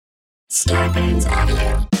Starburns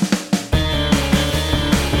Audio.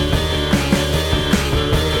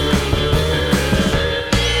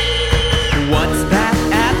 What's that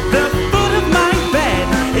at the foot of my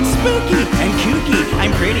bed? It's spooky and kooky,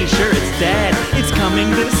 I'm pretty sure it's dead. It's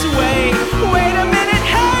coming this way. Wait a minute,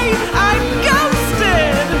 hey, I'm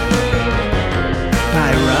ghosted!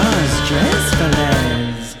 By Roz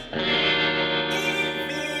Drezfalez.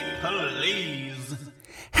 Please.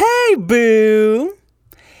 Hey, boo!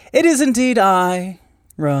 It is indeed I,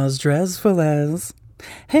 Roz Drezfalez.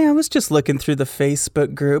 Hey, I was just looking through the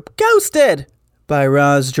Facebook group Ghosted by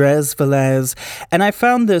Roz Drezfalez, and I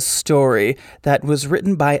found this story that was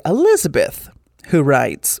written by Elizabeth, who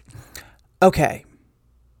writes, "Okay,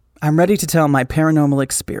 I'm ready to tell my paranormal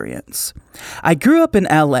experience. I grew up in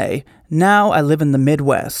LA. Now I live in the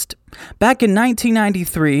Midwest. Back in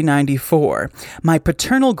 1993-94, my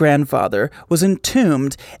paternal grandfather was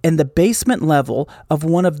entombed in the basement level of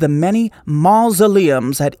one of the many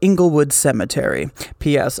mausoleums at Inglewood Cemetery."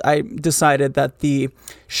 P.S. I decided that the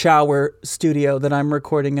shower studio that I'm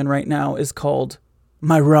recording in right now is called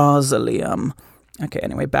my Rosoleum. Okay,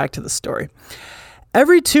 anyway, back to the story.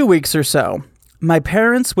 Every 2 weeks or so, my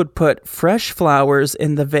parents would put fresh flowers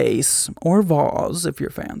in the vase, or vase if you're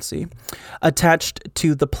fancy, attached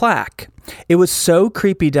to the plaque. It was so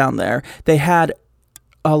creepy down there. They had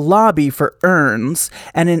a lobby for urns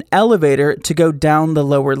and an elevator to go down the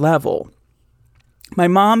lower level. My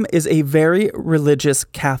mom is a very religious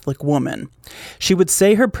Catholic woman. She would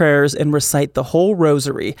say her prayers and recite the whole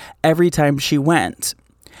rosary every time she went.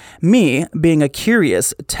 Me, being a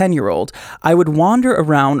curious 10-year-old, I would wander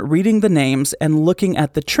around reading the names and looking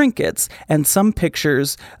at the trinkets and some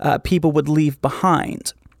pictures people would leave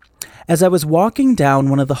behind. As I was walking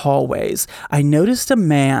down one of the hallways, I noticed a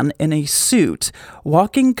man in a suit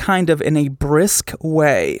walking kind of in a brisk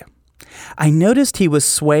way. I noticed he was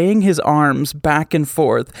swaying his arms back and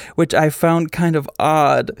forth, which I found kind of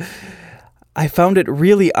odd. I found it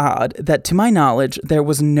really odd that, to my knowledge, there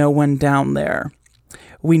was no one down there.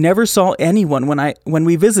 We never saw anyone when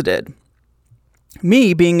we visited.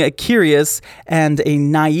 Me, being a curious and a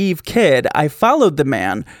naive kid, I followed the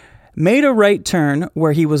man, made a right turn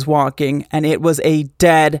where he was walking, and it was a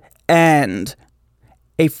dead end.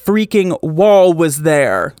 A freaking wall was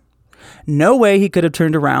there. No way he could have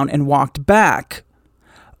turned around and walked back.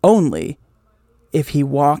 Only if he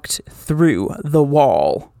walked through the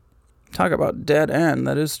wall. Talk about dead end,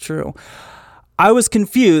 that is true. I was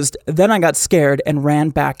confused, then I got scared and ran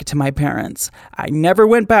back to my parents. I never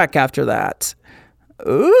went back after that.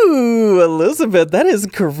 Ooh, Elizabeth, that is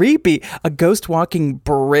creepy. A ghost walking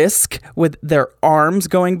brisk with their arms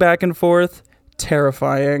going back and forth.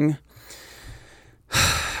 Terrifying.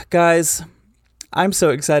 Guys, I'm so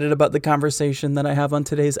excited about the conversation that I have on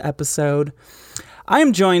today's episode. I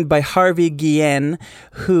am joined by Harvey Guillen,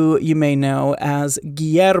 who you may know as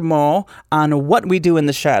Guillermo on What We Do in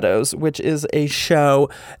the Shadows, which is a show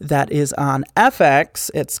that is on FX.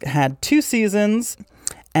 It's had 2 seasons,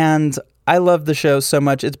 and I love the show so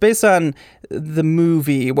much. It's based on the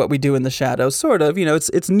movie What We Do in the Shadows, sort of. You know,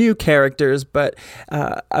 it's new characters, but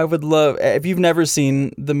I would love, if you've never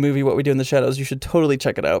seen the movie What We Do in the Shadows, you should totally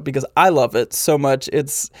check it out because I love it so much.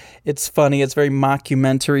 It's funny. It's very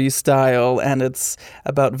mockumentary style, and it's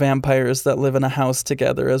about vampires that live in a house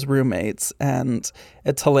together as roommates, and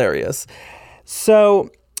it's hilarious.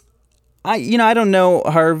 So I don't know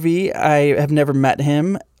Harvey. I have never met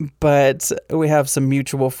him, but we have some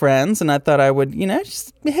mutual friends, and I thought I would,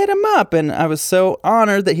 just hit him up. And I was so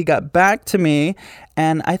honored that he got back to me,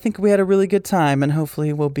 and I think we had a really good time, and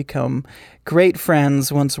hopefully we'll become great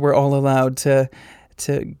friends once we're all allowed to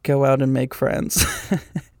go out and make friends.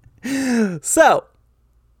 So,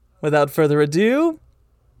 without further ado,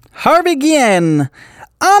 Harvey Guillen,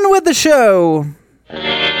 on with the show.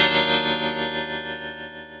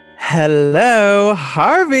 Hello,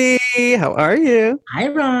 Harvey. How are you? Hi,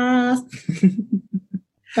 Ross.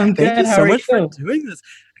 I'm good. Thank you so much for doing this.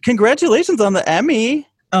 Congratulations on the Emmy.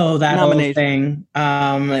 Oh, that nomination.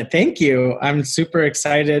 Whole thing. Thank you. I'm super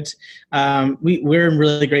excited. We're in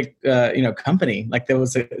really great, company. Like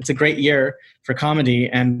it's a great year for comedy,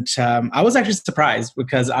 and I was actually surprised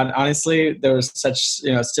because honestly, there was such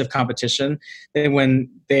stiff competition. And when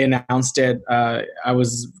they announced it, I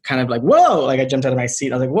was kind of like, whoa! Like I jumped out of my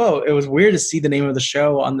seat. I was like, whoa! It was weird to see the name of the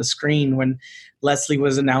show on the screen when Leslie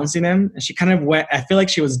was announcing him, and she kind of went, I feel like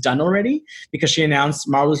she was done already because she announced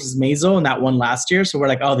Marvelous Mrs. Maisel and that won last year. So we're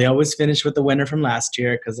like, oh, they always finish with the winner from last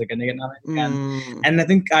year because they're going to get nominated again. And I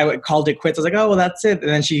think I called it quits. I was like, oh, well, that's it. And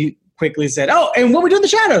then she quickly said, oh, and What We Do in the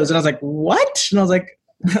Shadows. And I was like, what? And I was like,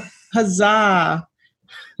 huzzah.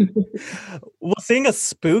 Well, seeing a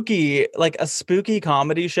spooky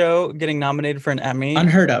comedy show getting nominated for an Emmy,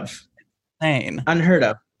 Unheard of. insane. Unheard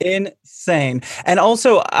of. Insane. And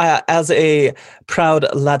also, as a proud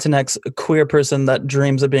Latinx queer person that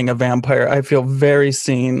dreams of being a vampire, I feel very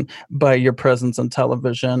seen by your presence on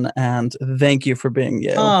television. And thank you for being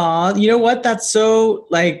you. Aw, you know what? That's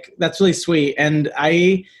really sweet. And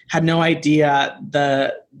I had no idea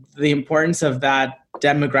the importance of that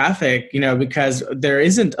demographic, because there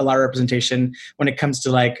isn't a lot of representation when it comes to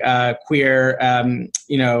queer,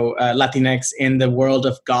 Latinx in the world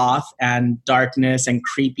of goth and darkness and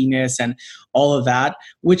creepiness and all of that,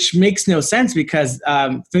 which makes no sense because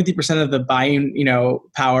 50% of the buying,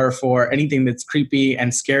 power for anything that's creepy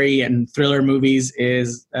and scary and thriller movies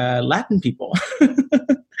is Latin people.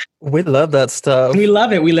 We love that stuff. We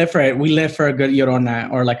love it. We live for it. We live for a good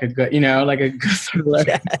Llorona or a good thriller.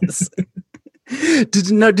 Yes.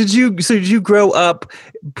 Did you grow up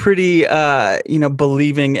pretty,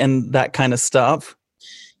 believing in that kind of stuff?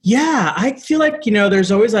 Yeah, I feel like,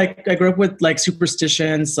 there's always I grew up with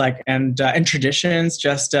superstitions, and traditions,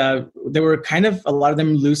 just, they were kind of, a lot of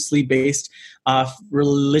them loosely based off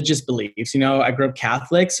religious beliefs. I grew up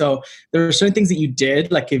Catholic, so there were certain things that you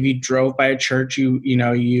did, like if you drove by a church,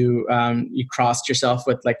 you crossed yourself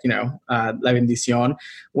with la bendición.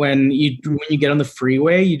 When you get on the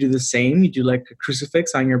freeway, you do the same. You do a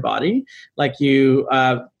crucifix on your body,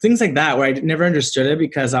 things like that, where I never understood it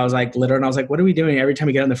because I was little and I was like, what are we doing? Every time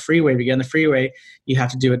we get on the freeway, you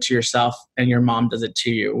have to do it to yourself and your mom does it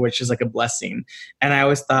to you, which is a blessing. And I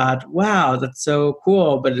always thought, wow, that's so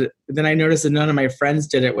cool. But then I noticed that none of my friends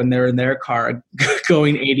did it when they were in their car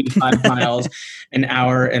going 85 miles an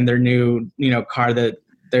hour in their new, car that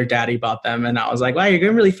their daddy bought them. And I was like, wow, you're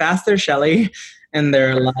going really fast there, Shelly. And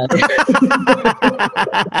they're like, and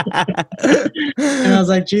I was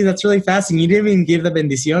like, gee, that's really fast. And you didn't even give the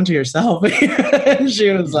bendición to yourself. And she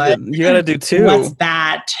was like, you got to do two. What's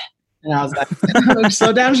that? And I was like,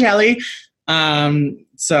 slow down, Shelly.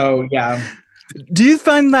 So yeah. Do you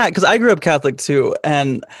find that, because I grew up Catholic too,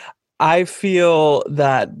 and I feel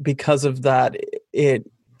that because of that,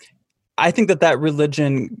 I think that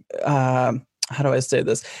religion, how do I say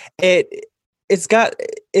this? It's got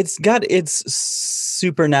its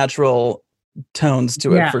supernatural tones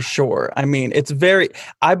to it, for sure. I mean,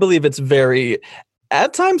 I believe it's very,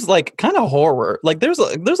 at times, kind of horror. There's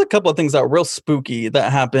a couple of things that are real spooky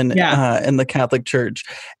that happen in the Catholic Church.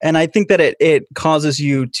 And I think that it causes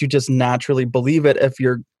you to just naturally believe it if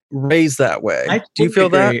you're raised that way. Do you feel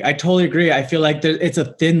that? I totally agree. I feel like it's a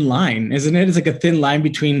thin line, isn't it? It's a thin line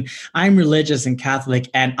between I'm religious and Catholic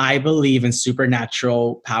and I believe in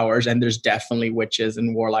supernatural powers, and there's definitely witches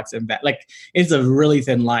and warlocks and that. It's a really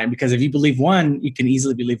thin line, because if you believe one, you can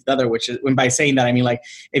easily believe the other, which is, when by saying that, I mean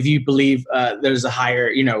if you believe there's a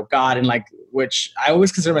higher, God, and which I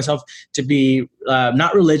always consider myself to be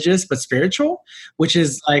not religious but spiritual, which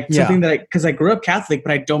is something that because I grew up Catholic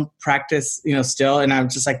but I don't practice still, and I'm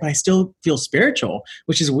just but I still feel spiritual,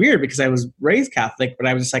 which is weird because I was raised Catholic, but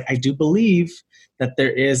I was just I do believe that there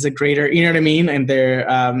is a greater, you know what I mean, and they're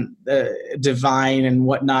divine and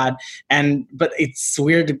whatnot. But it's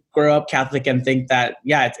weird to grow up Catholic and think that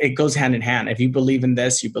it goes hand in hand. If you believe in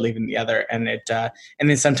this, you believe in the other, and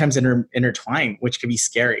then sometimes intertwine, which can be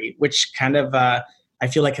scary, which kind of I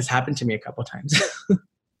feel like has happened to me a couple of times.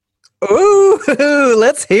 Ooh,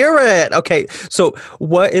 let's hear it. Okay, so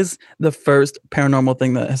what is the first paranormal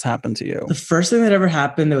thing that has happened to you? The first thing that ever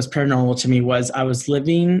happened that was paranormal to me was I was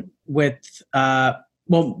living with,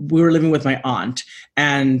 we were living with my aunt,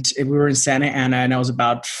 and we were in Santa Ana, and I was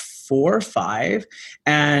about 4 or 5,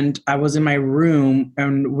 and I was in my room,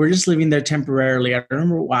 and we're just living there temporarily. I don't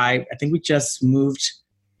remember why. I think we just moved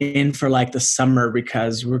in for the summer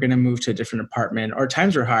because we were going to move to a different apartment, or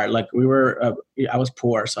times were hard. I was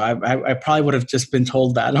poor. So I probably would have just been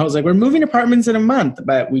told that. And I was like, we're moving apartments in a month,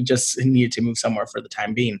 but we just needed to move somewhere for the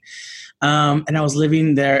time being. And I was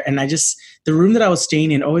living there, and the room that I was staying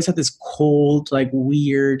in always had this cold,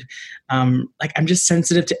 weird, I'm just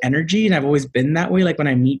sensitive to energy. And I've always been that way. When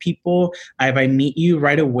I meet people, if I meet you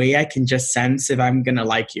right away, I can just sense if I'm going to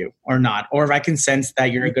like you or not, or if I can sense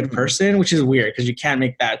that you're a good person, which is weird because you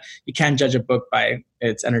can't judge a book by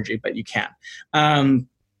its energy, but you can.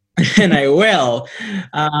 And I will.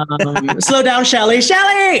 Slow down, Shelly.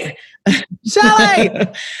 Shelly!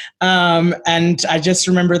 And I just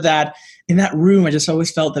remember that in that room, I just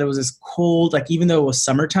always felt that it was this cold, even though it was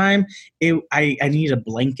summertime, I needed a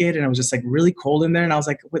blanket, and I was just really cold in there. And I was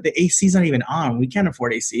like, what, the AC's not even on. We can't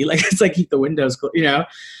afford AC. It's keep the windows cool,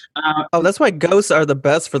 that's why ghosts are the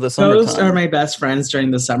best for the summertime. Ghosts are my best friends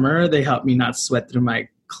during the summer. They help me not sweat through my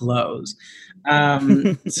clothes.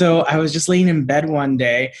 So I was just laying in bed one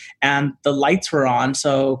day and the lights were on.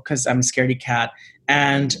 So, cause I'm a scaredy cat,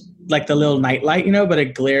 and like the little night light, but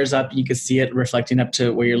it glares up and you can see it reflecting up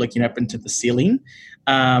to where you're looking up into the ceiling.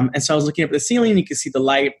 And so I was looking up at the ceiling, you can see the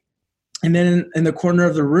light. And then in the corner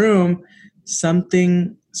of the room,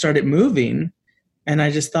 something started moving. And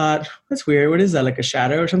I just thought, that's weird. What is that? Like a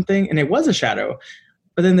shadow or something? And it was a shadow.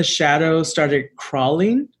 But then the shadow started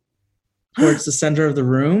crawling towards the center of the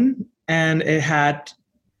room. And it had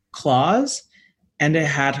claws and it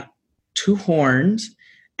had two horns.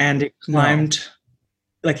 And it climbed,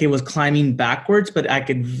 like it was climbing backwards, but I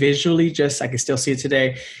could visually I could still see it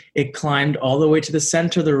today. It climbed all the way to the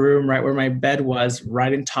center of the room, right where my bed was,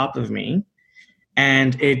 right on top of me.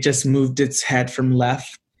 And it just moved its head from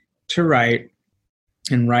left to right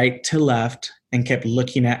and right to left and kept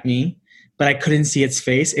looking at me, but I couldn't see its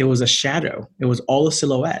face. It was a shadow. It was all a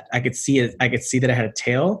silhouette. I could see it. I could see that it had a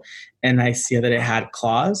tail, and I see that it had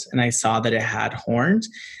claws, and I saw that it had horns.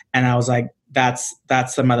 And I was like, that's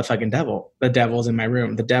the motherfucking devil. The devil's in my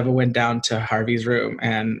room. The devil went down to Harvey's room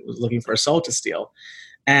and was looking for a soul to steal.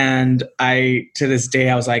 And to this day,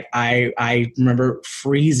 I was like, I remember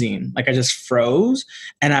freezing. Like I just froze,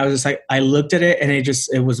 and I was just like, I looked at it and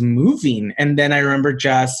it was moving. And then I remember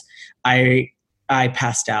I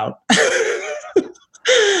passed out.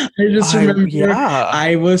 I just remember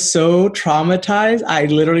I was so traumatized. I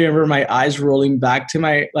literally remember my eyes rolling back to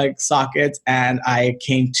my like sockets, and I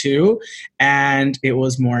came to, and it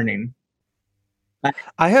was morning.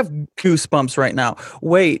 I have goosebumps right now.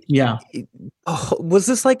 Wait. Yeah. Was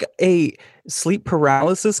this like a sleep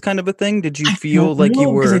paralysis kind of a thing? Did you feel like you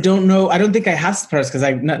were? Because I don't know. I don't think I have sleep paralysis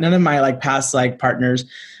because none of my like past like partners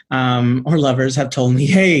or lovers have told me,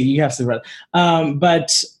 hey, you have sleep paralysis.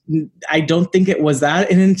 But I don't think it was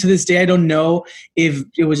that. And then to this day, I don't know if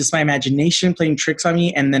it was just my imagination playing tricks on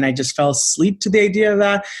me. And then I just fell asleep to the idea of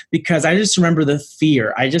that, because I just remember the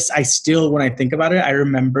fear. I still, when I think about it, I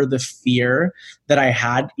remember the fear that I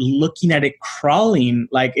had looking at it crawling,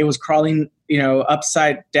 like it was crawling,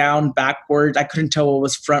 upside down, backwards. I couldn't tell what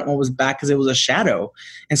was front, what was back, because it was a shadow.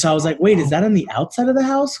 And so I was like, wait, is that on the outside of the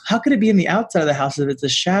house? How could it be on the outside of the house if it's a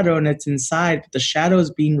shadow and it's inside, but the shadow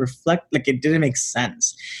is being reflected? Like it didn't make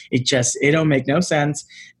sense. It don't make no sense.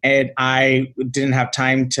 And I didn't have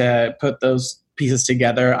time to put those pieces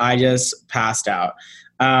together. I just passed out.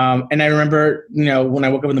 And I remember, when I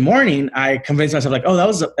woke up in the morning, I convinced myself like, oh, that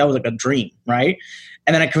was like a dream. Right.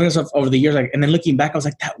 And then I convinced myself over the years, and then looking back, I was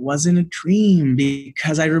like, that wasn't a dream,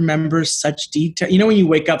 because I remember such detail. When you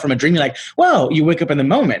wake up from a dream, you're like, well, you wake up in the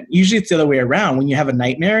moment. Usually it's the other way around. When you have a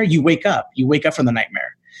nightmare, you wake up from the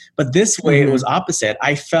nightmare. But this way, it was opposite.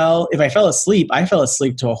 If I fell asleep,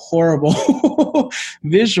 to a horrible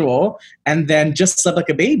visual, and then just slept like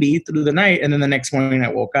a baby through the night. And then the next morning I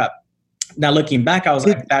woke up. Now looking back, I was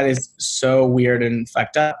like, that is so weird and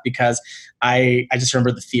fucked up, because I just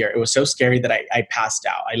remember the fear. It was so scary that I passed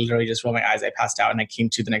out. I literally just rolled my eyes. I passed out, and I came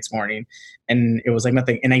to the next morning, and it was like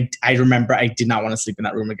nothing. And I remember I did not want to sleep in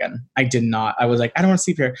that room again. I did not. I was like, I don't want to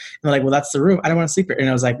sleep here. And they're like, well, that's the room. I don't want to sleep here. And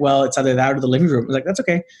I was like, well, it's either that or the living room. I was like, that's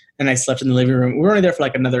okay. And I slept in the living room. We were only there for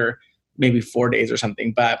like another maybe 4 days or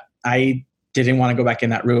something, but I didn't want to go back in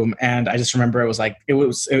that room. And I just remember it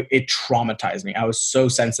traumatized me. I was so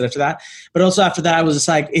sensitive to that. But also after that, I was just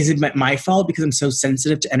like, is it my fault because I'm so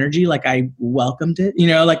sensitive to energy? Like I welcomed it,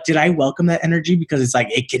 like, did I welcome that energy because it's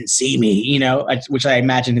like, it can see me, which I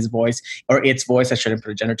imagine his voice or its voice, I shouldn't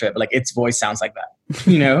put a gender to it, but like its voice sounds like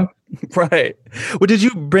that, Right. Well, did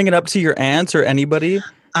you bring it up to your aunts or anybody?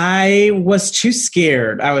 I was too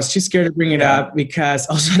scared. To bring it up, because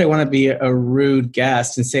also I didn't want to be a rude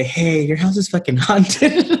guest and say, hey, your house is fucking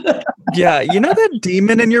haunted. Yeah, that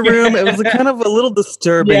demon in your room? It was kind of a little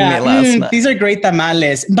disturbing me last night. These are great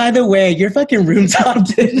tamales. By the way, your fucking room's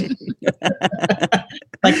haunted.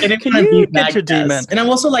 Like, I didn't want to be that guest. Demon? And I'm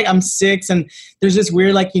also like, I'm 6, and there's this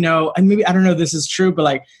weird, like, maybe, I don't know if this is true, but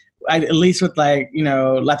like, at least with like,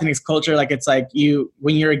 Latinx culture, like it's like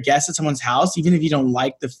when you're a guest at someone's house, even if you don't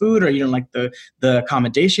like the food or you don't like the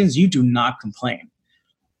accommodations, you do not complain.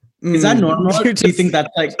 Is that normal? Do you think that's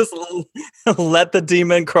like just let the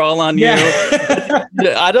demon crawl on you?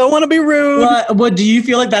 I don't want to be rude. Well, do you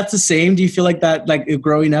feel like that's the same? Do you feel like that, like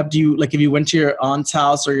growing up, do you like, if you went to your aunt's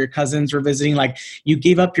house or your cousins were visiting, like you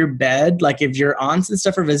gave up your bed? Like if your aunts and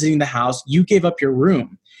stuff are visiting the house, you gave up your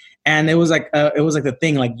room. And it was like the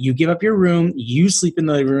thing, like you give up your room, you sleep in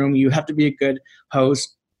the room, you have to be a good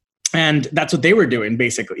host. And that's what they were doing,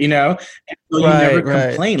 basically, And so you never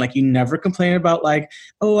complain. Like you never complain about like,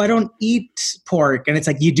 oh, I don't eat pork. And it's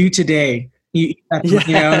like, you do today. You eat that,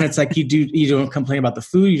 and it's like you don't complain about the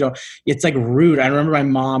food. You don't. It's like rude. I remember my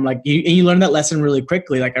mom, like you learn that lesson really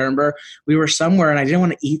quickly. Like I remember we were somewhere and I didn't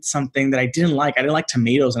want to eat something that I didn't like. I didn't like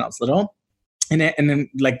tomatoes when I was little, and then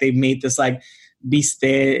like they made this like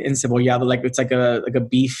bistec encebollado, like it's like a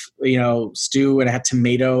beef stew, and it had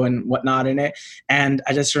tomato and whatnot in it. And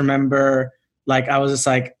I just remember like I was just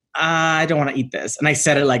like, I don't want to eat this, and I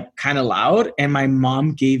said it like kind of loud, and my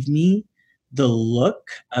mom gave me the look,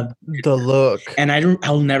 and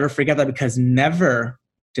I'll never forget that, because never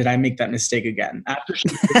did I make that mistake again. After she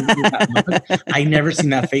gave me that look, I never seen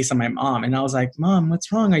that face on my mom, and I was like, Mom,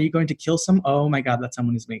 what's wrong? Are you going to kill some? Oh my God, that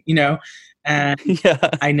someone is me, and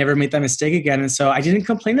I never made that mistake again. And so I didn't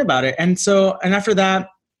complain about it. And after that,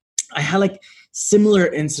 I had like similar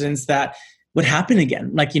incidents that would happen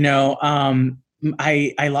again. Like,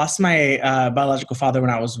 I lost my biological father when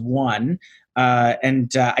I was 1.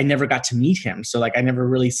 And I never got to meet him. So like, I never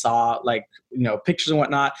really saw like, pictures and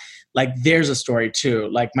whatnot. Like there's a story too.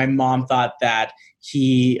 Like my mom thought that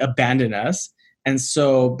he abandoned us. And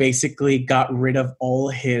so basically got rid of all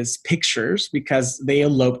his pictures because they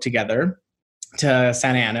eloped together to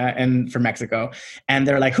Santa Ana and from Mexico. And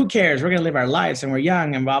they're like, who cares? We're going to live our lives and we're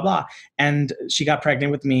young and blah, blah. And she got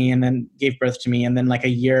pregnant with me and then gave birth to me. And then like a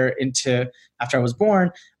year after I was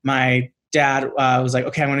born, my dad was like,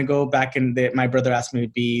 okay, I want to go back. And my brother asked me to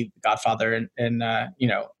be the godfather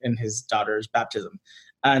in his daughter's baptism.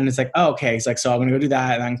 And it's like, oh, okay. He's like, so I'm going to go do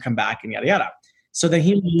that and then come back and yada, yada. So then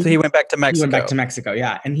he went back to Mexico. He went back to Mexico.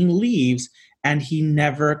 Yeah. And he leaves and he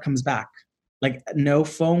never comes back. Like no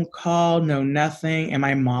phone call, no nothing. And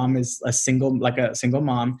my mom is a single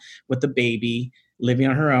mom with a baby living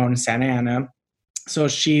on her own in Santa Ana. So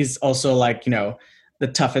she's also like, the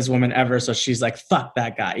toughest woman ever. So she's like, fuck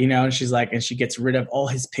that guy, and she's like, and she gets rid of all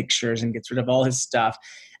his pictures and gets rid of all his stuff.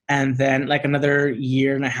 And then like another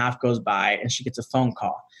year and a half goes by and she gets a phone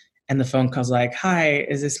call. And the phone call's like, hi,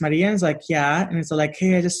 is this Maria? And it's like, yeah. And it's like,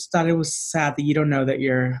 hey, I just thought it was sad that you don't know that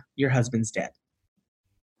your husband's dead.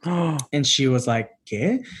 And she was like,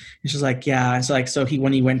 ¿qué? And she's like, yeah. And so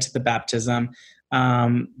when he went to the baptism,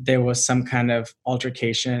 there was some kind of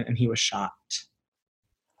altercation and he was shot.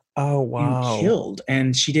 Oh, wow. And killed.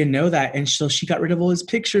 And she didn't know that. And so she got rid of all his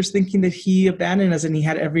pictures thinking that he abandoned us and he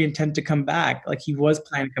had every intent to come back. Like he was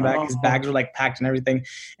planning to come back. His bags were like packed and everything.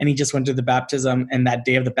 And he just went to the baptism. And that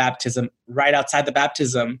day of the baptism, right outside the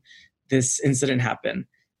baptism, this incident happened.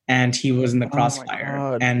 And he was in the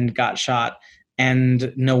crossfire and got shot.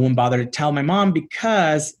 And no one bothered to tell my mom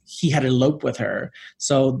because he had eloped with her.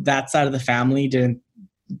 So that side of the family didn't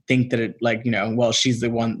think that it she's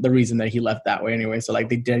the reason that he left that way anyway. So like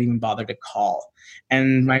they didn't even bother to call.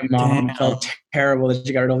 And my mom felt terrible that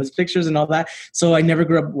she got rid of his pictures and all that. So I never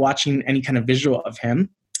grew up watching any kind of visual of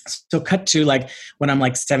him. So cut to like when I'm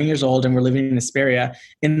like 7 years old and we're living in Hesperia,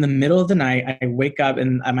 in the middle of the night, I wake up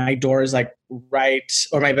and my door is like my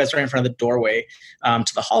bed's right in front of the doorway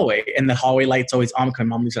to the hallway, and the hallway light's always on because my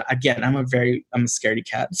mom leaves it. Again, I'm a scaredy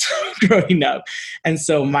cat growing up. And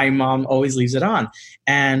so my mom always leaves it on,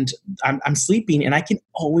 and I'm sleeping and I can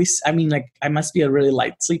always, I must be a really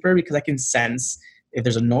light sleeper because I can sense if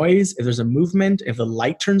there's a noise, if there's a movement, if the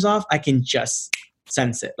light turns off, I can just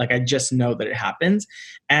sense it. Like I just know that it happens.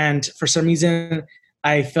 And for some reason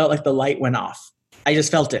I felt like the light went off. I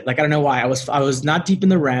just felt it. Like, I don't know why. I was not deep in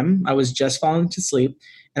the REM. I was just falling to sleep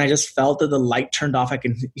and I just felt that the light turned off. I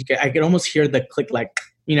could almost hear the click, like,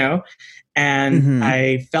 and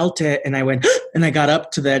I felt it and I went, and I got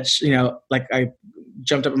up to the edge, like I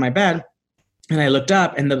jumped up in my bed and I looked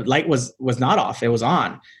up and the light was not off. It was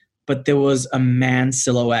on, but there was a man's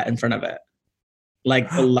silhouette in front of it.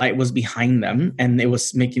 Like the light was behind them and it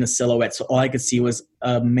was making a silhouette. So all I could see was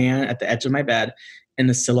a man at the edge of my bed in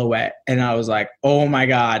the silhouette. And I was like, oh my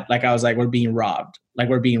God. Like, I was like, we're being robbed. Like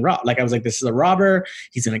I was like, this is a robber.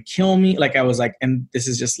 He's going to kill me. Like I was like, and this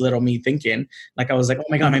is just little me thinking, like, I was like, oh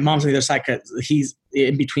my God, my mom's on the other side because he's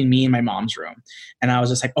in between me and my mom's room. And I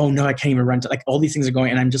was just like, oh no, I can't even run to, like, all these things are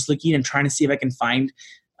going. And I'm just looking and trying to see if I can find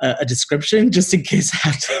a description just in case I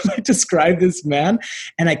have to like, describe this man.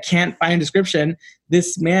 And I can't find a description.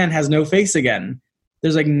 This man has no face again.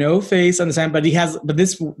 There's like no face on the sign, but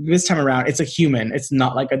this time around, it's a human. It's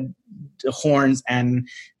not like a horns and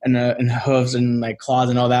hooves and like claws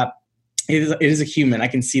and all that. It is a human. I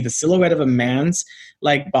can see the silhouette of a man's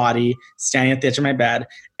like body standing at the edge of my bed.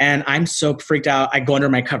 And I'm so freaked out. I go under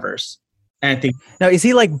my covers. And I think, now, is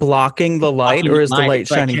he like blocking the light or is the light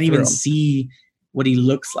shining through? I can't even see what he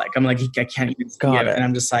looks like. I'm like, I can't even see it. And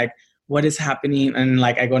I'm just like, what is happening? And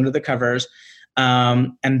like, I go under the covers.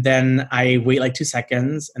 And then I wait like 2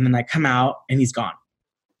 seconds and then I come out and he's gone.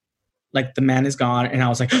 like the man is gone. And I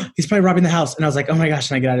was like, he's probably robbing the house. And I was like, oh my gosh.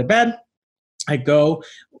 And I get out of bed. I go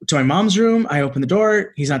to my mom's room. I open the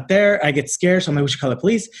door. He's not there. I get scared. So I'm like, we should call the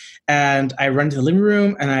police. And I run to the living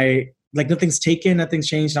room and I like, nothing's taken, nothing's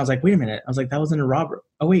changed. And I was like, wait a minute. I was like, that wasn't a robbery.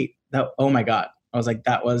 Oh, wait. Oh my God. I was like,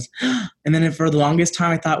 that was, and then for the longest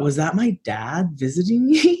time I thought, was that my dad visiting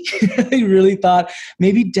me? I really thought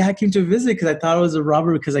maybe dad came to visit because I thought it was a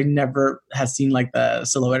robber because I never had seen like the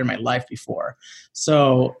silhouette in my life before.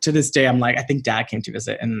 So to this day, I'm like, I think dad came to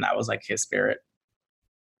visit and that was like his spirit.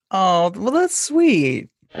 Oh, well, that's sweet.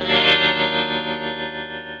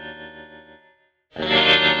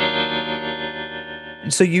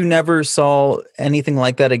 So you never saw anything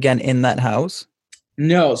like that again in that house?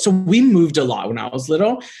 No. So we moved a lot when I was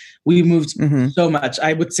little. We moved so much.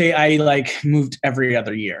 I would say I like moved every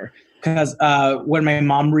other year because when my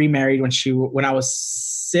mom remarried when I was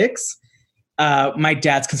 6, my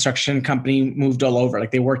dad's construction company moved all over.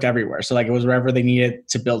 Like they worked everywhere. So like it was wherever they needed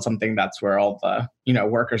to build something, that's where all the,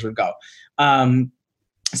 workers would go.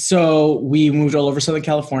 So we moved all over Southern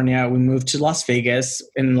California. We moved to Las Vegas.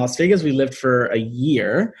 In Las Vegas, we lived for a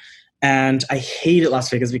year. And I hated Las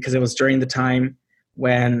Vegas because it was during the time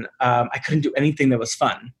when I couldn't do anything that was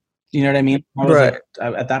fun. You know what I mean? Right.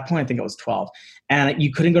 At that point, I think I was 12. And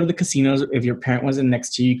you couldn't go to the casinos if your parent wasn't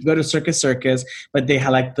next to you. You could go to Circus, but they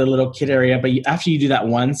had like the little kid area. But after you do that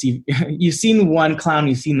once, you've seen one clown,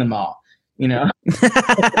 you've seen them all.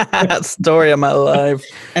 Story of my life.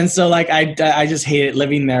 And so like I just hated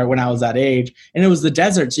living there when I was that age, and it was the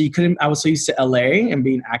desert, so I was so used to LA and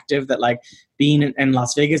being active that like being in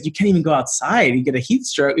Las Vegas, you can't even go outside, you get a heat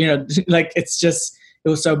stroke, like it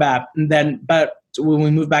was so bad. But when we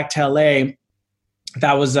moved back to LA,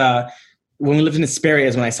 that was when we lived in Hesperia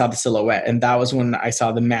is when I saw the silhouette, and that was when I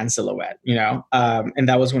saw the man silhouette, and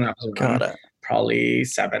that was when I was around probably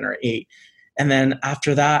 7 or 8. And then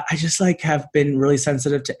after that, I just like have been really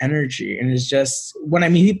sensitive to energy. And it's just when I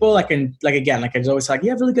meet people, I was always like, you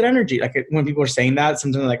have really good energy. Like when people are saying that,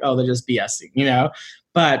 sometimes I'm like, oh, they're just BSing,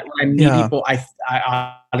 But when I meet people, I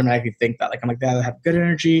automatically think that, like, I'm like, they either have good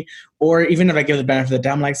energy, or even if I give the benefit of the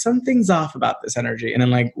doubt, I'm like, something's off about this energy. And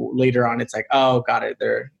then like later on, it's like, oh, got it,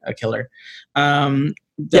 they're a killer.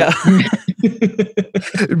 Yeah.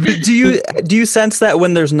 Do you sense that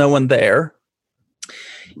when there's no one there?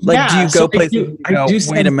 Like, do you go places?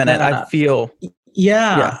 Wait a minute, I feel.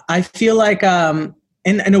 Yeah, I feel like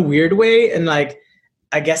in a weird way, and like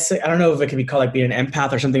I guess I don't know if it could be called like being an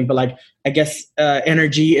empath or something, but like I guess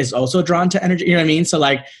energy is also drawn to energy. You know what I mean? So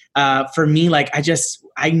like for me, like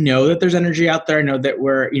I know that there's energy out there. I know that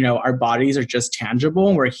we're our bodies are just tangible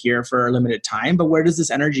and we're here for a limited time. But where does this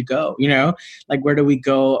energy go? Like where do we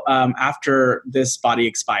go after this body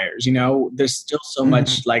expires? There's still so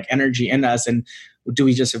much like energy in us, and do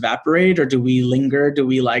we just evaporate, or do we linger? Do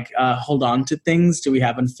we like hold on to things? Do we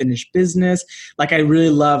have unfinished business? Like I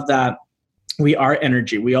really love that we are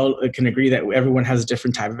energy. We all can agree that everyone has a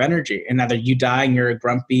different type of energy, and either you die and you're a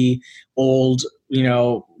grumpy old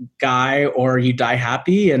guy, or you die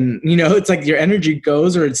happy, and it's like your energy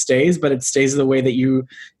goes or it stays, but it stays the way that you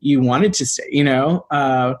want it to stay. So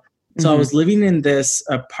I was living in this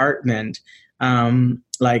apartment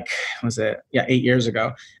like, was it? Yeah, 8 years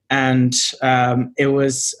ago. And it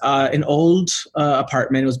was an old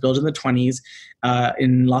apartment. It was built in the 20s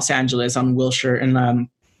in Los Angeles on Wilshire. And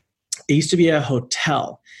it used to be a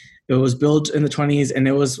hotel. It was built in the 20s, and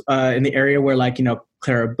it was in the area where like,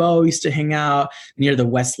 Clara Bow used to hang out near the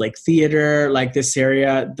Westlake Theater, like this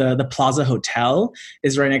area. The Plaza Hotel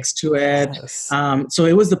is right next to it. Yes. So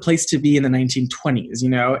it was the place to be in the 1920s,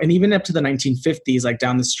 and even up to the 1950s, like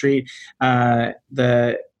down the street,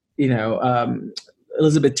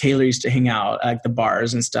 Elizabeth Taylor used to hang out at the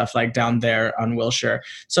bars and stuff like down there on Wilshire.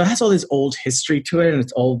 So it has all this old history to it and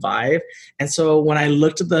its old vibe. And so when I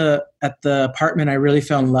looked at the apartment, I really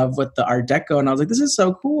fell in love with the Art Deco, and I was like, this is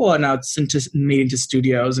so cool. And now it's made into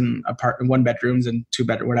studios and apartment, 1 bedrooms and 2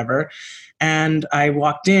 bedroom, whatever. And I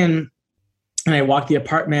walked in and I walked the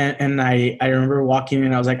apartment, and I remember walking in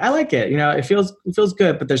and I was like, I like it. It feels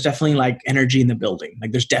good, but there's definitely like energy in the building.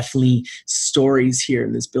 Like there's definitely stories here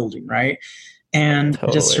in this building. Right. And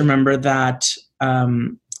totally. I just remember that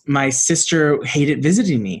my sister hated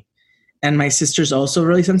visiting me. And my sister's also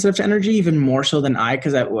really sensitive to energy, even more so than I,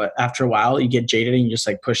 because after a while you get jaded and you just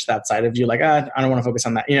like push that side of you, like, I don't want to focus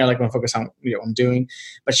on that. Like I want to focus on what I'm doing.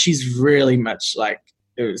 But she's really much like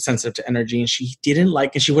sensitive to energy, and she didn't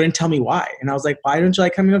like it. She wouldn't tell me why. And I was like, why don't you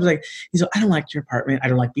like coming up? I was like, I don't like your apartment. I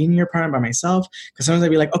don't like being in your apartment by myself. Because sometimes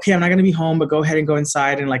I'd be like, okay, I'm not going to be home, but go ahead and go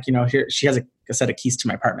inside. And like, here, she has a set of keys to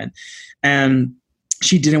my apartment. And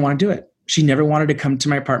she didn't want to do it. she never wanted to come to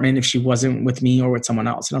my apartment if she wasn't with me or with someone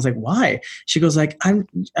else. And I was like, why? She goes like, I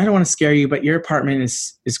don't want to scare you, but your apartment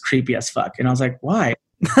is creepy as fuck. And I was like, why?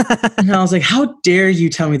 And I was like, how dare you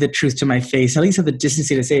tell me the truth to my face? At least have the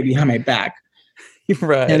decency to say it behind my back.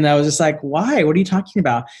 Right. And I was just like, why? What are you talking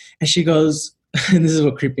about? And she goes, and this is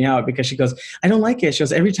what creeped me out, because she goes, I don't like it. She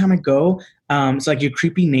goes, every time I go, it's like your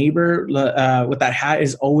creepy neighbor with that hat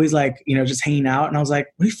is always like, just hanging out. And I was like,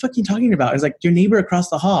 what are you fucking talking about? It's like your neighbor across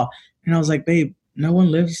the hall. And I was like, babe, no one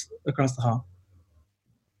lives across the hall.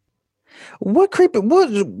 What creepy?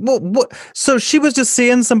 What? So she was just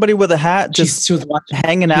seeing somebody with a hat, just she was watching,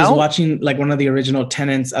 hanging out. She was watching like one of the original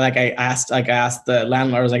tenants. Like I asked the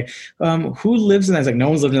landlord, I was like, who lives in that? I was like, no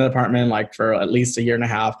one's lived in that apartment like for at least a year and a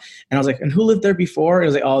half. And I was like, and who lived there before? It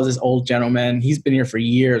was like, oh, this old gentleman. He's been here for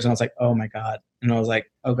years. And I was like, oh my God. And I was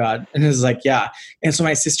like, oh God. And it was like, yeah. And so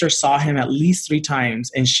my sister saw him at least 3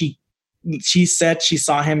 times, and she said she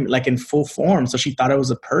saw him like in full form. So she thought it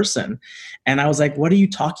was a person. And I was like, what are you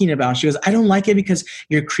talking about? She goes, I don't like it because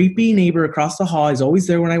your creepy neighbor across the hall is always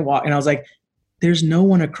there when I walk. And I was like, there's no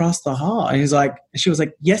one across the hall. And she was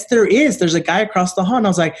like, yes, there is. There's a guy across the hall. And I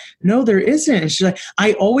was like, no, there isn't. And she's like,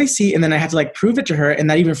 I always see. And then I had to like prove it to her. And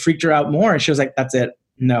that even freaked her out more. And she was like, that's it.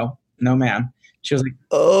 No, ma'am. She was like,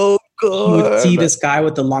 oh God. You would see this guy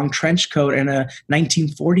with the long trench coat and a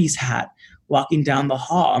 1940s hat walking down the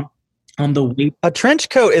hall. On the way. A trench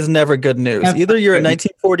coat is never good news. Either you're a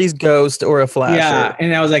 1940s ghost or a flasher. Yeah,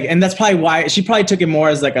 and I was like, and that's probably why she probably took it more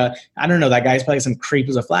as like I don't know, that guy's probably some creep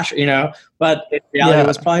who's a flasher, But in reality, it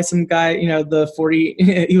was probably some guy, the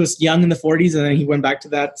 40. He was young in the 40s, and then he went back to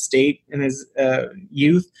that state in his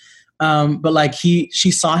youth. But like she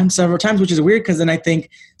saw him several times, which is weird because then I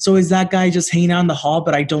think, so is that guy just hanging out in the hall,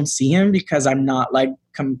 but I don't see him because I'm not like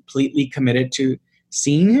completely committed to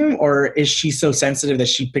seeing him, or is she so sensitive that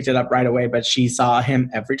she picked it up right away, but she saw him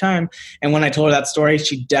every time? And when I told her that story,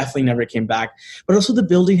 she definitely never came back. But also the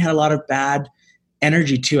building had a lot of bad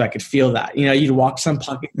energy too. I could feel that. You'd walk some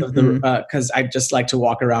pockets of the, because I just like to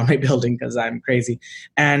walk around my building because I'm crazy.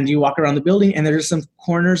 And you walk around the building and there's some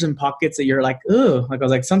corners and pockets that you're like, oh, like I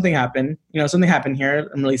was like, something happened. Something happened here.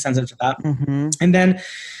 I'm really sensitive to that. And then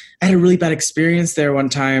I had a really bad experience there one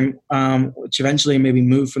time, which eventually made me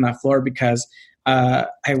move from that floor because I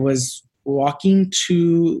was walking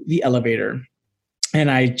to the elevator and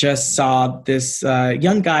I just saw this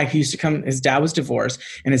young guy who used to come. His dad was divorced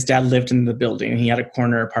and his dad lived in the building, and he had a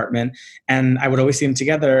corner apartment. And I would always see him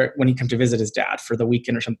together when he come to visit his dad for the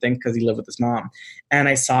weekend or something because he lived with his mom. And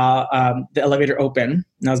I saw the elevator open,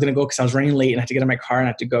 and I was going to go because I was running late and I had to get in my car and I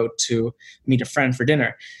had to go to meet a friend for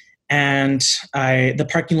dinner. And the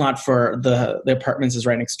parking lot for the apartments is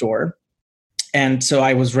right next door. And so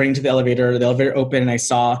I was running to the elevator opened, and I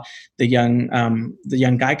saw the young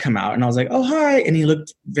guy come out, and I was like, oh, hi. And he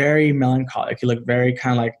looked very melancholic. He looked very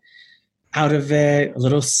kind of like out of it, a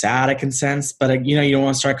little sad, I can sense, but you don't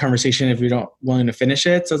want to start a conversation if you're not willing to finish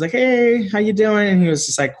it. So I was like, hey, how you doing? And he was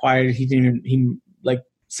just like quiet. He like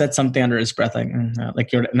said something under his breath,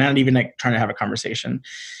 like you're not even like trying to have a conversation.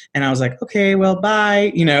 And I was like, okay, well,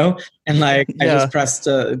 bye, and like, I just pressed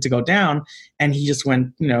to go down, and he just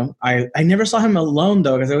went, I never saw him alone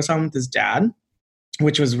though, because I always saw him with his dad,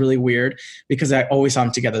 which was really weird because I always saw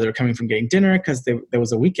them together. They were coming from getting dinner because there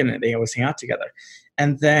was a weekend and they always hang out together.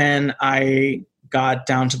 And then I got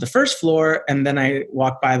down to the first floor, and then I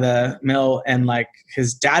walked by the mill, and like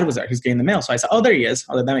his dad was there, he was getting the mail. So I said, oh, there he is.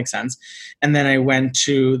 Oh, that makes sense. And then I went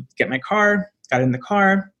to get my car, got in the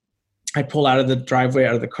car. I pull out of the driveway,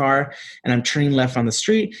 out of the car, and I'm turning left on the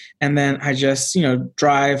street. And then I just,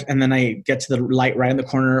 drive. And then I get to the light right in the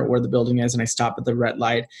corner where the building is. And I stop at the red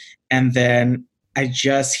light. And then I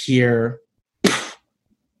just hear,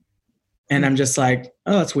 and I'm just like,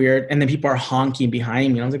 oh, that's weird. And then people are honking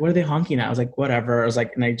behind me. And I was like, what are they honking at? I was like, whatever. I was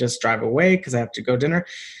like, and I just drive away because I have to go dinner.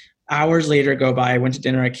 Hours later go by, I went to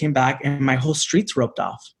dinner. I came back and my whole street's roped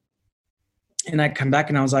off. And I come back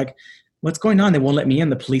and I was like, what's going on? They won't let me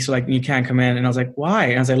in. The police are like, you can't come in. And I was like, why?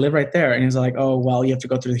 And I was like, I live right there. And he's like, oh, well, you have to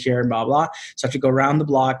go through here and blah, blah. So I have to go around the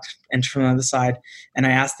block, enter from the other side. And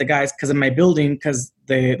I asked the guys, because in my building, because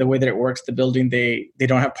the way that it works, the building, they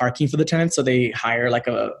don't have parking for the tenants. So they hire like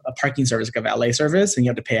a parking service, like a valet service, and you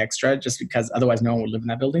have to pay extra just because otherwise no one would live in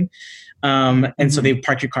that building. And so they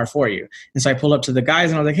park your car for you. And so I pulled up to the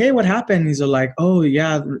guys and I was like, hey, what happened? And he's like, oh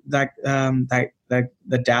yeah, the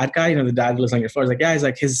dad guy, the dad who lives on your floor. He's like, yeah, he's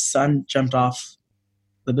like, his son jumped off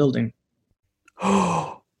the building.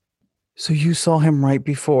 So you saw him right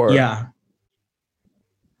before? Yeah.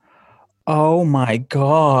 Oh my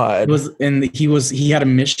God. He had a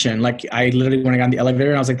mission. Like I literally, when I got in the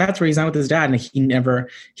elevator, and I was like, that's where he's not with his dad. And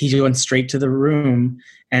he went straight to the room.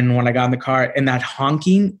 And when I got in the car, and that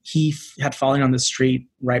honking, had fallen on the street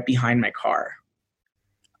right behind my car.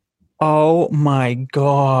 Oh my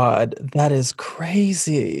God. That is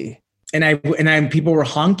crazy. People were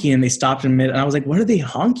honking and they stopped in mid, and I was like, what are they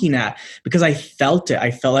honking at? Because I felt it.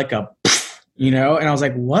 I felt like a, and I was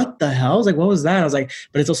like, what the hell? I was like, what was that? I was like,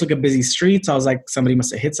 but it's also like a busy street. So I was like, somebody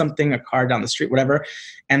must have hit something, a car down the street, whatever.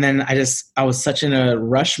 And then I was such in a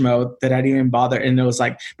rush mode that I didn't even bother. And it was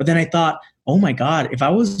like, but then I thought, oh my God, if I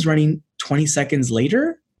was running 20 seconds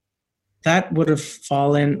later, that would have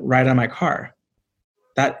fallen right on my car.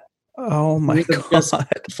 That Oh my God. Just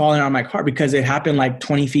falling on my car because it happened like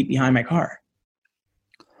 20 feet behind my car.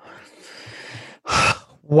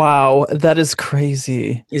 Wow, that is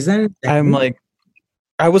crazy. Is that insane? I'm like,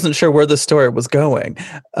 I wasn't sure where the story was going.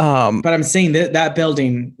 But I'm saying that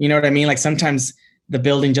building, you know what I mean? Like sometimes the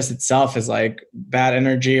building just itself is like bad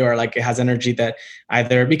energy, or like it has energy that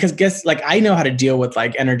either, because like I know how to deal with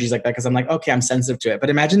like energies like that because I'm like, okay, I'm sensitive to it. But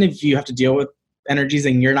imagine if you have to deal with energies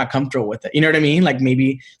and you're not comfortable with it. You know what I mean? Like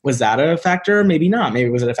maybe was that a factor? Maybe not. Maybe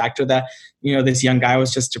was it a factor that, this young guy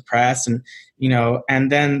was just depressed and,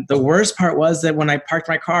 and then the worst part was that when I parked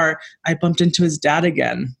my car, I bumped into his dad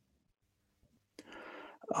again.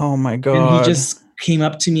 Oh my God. And he just came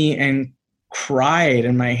up to me and cried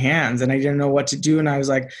in my hands and I didn't know what to do. And I was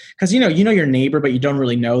like, cause you know your neighbor, but you don't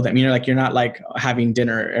really know them. Like you're not like having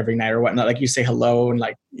dinner every night or whatnot. Like you say hello and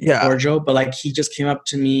like, cordial, but like he just came up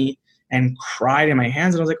to me and cried in my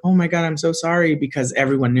hands. And I was like, oh my God, I'm so sorry. Because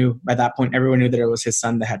everyone knew by that point, everyone knew that it was his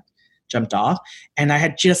son that had jumped off. And I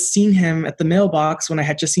had just seen him at the mailbox when I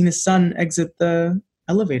had just seen his son exit the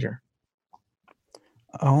elevator.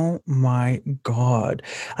 Oh my God.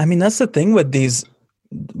 I mean, that's the thing with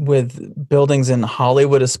buildings in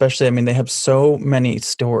Hollywood, especially. I mean, they have so many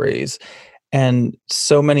stories and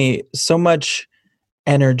so much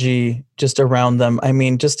energy just around them. I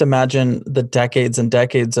mean, just imagine the decades and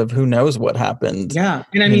decades of who knows what happened. Yeah.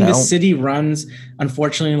 And I mean, the city runs,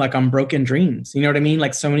 unfortunately, like on broken dreams. You know what I mean?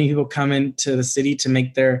 Like so many people come into the city to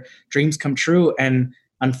make their dreams come true. And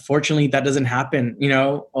unfortunately, that doesn't happen,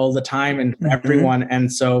 all the time and for everyone.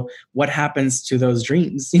 And so what happens to those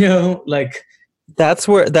dreams? Like that's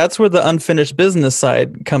where the unfinished business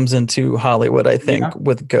side comes into Hollywood, I think,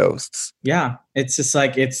 with ghosts. Yeah, it's just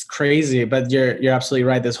like it's crazy, but you're absolutely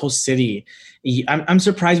right. This whole city, I'm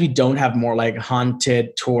surprised we don't have more like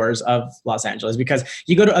haunted tours of Los Angeles, because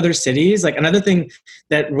you go to other cities. Like another thing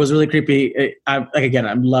that was really creepy. I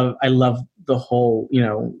love the whole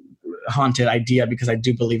haunted idea because I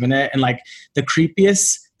do believe in it, and like the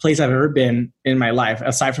creepiest place I've ever been in my life,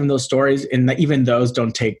 aside from those stories, and even those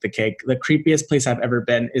don't take the cake. The creepiest place I've ever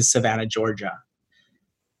been is Savannah, Georgia.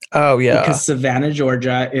 Oh yeah. Because Savannah,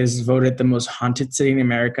 Georgia is voted the most haunted city in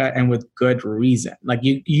America, and with good reason. Like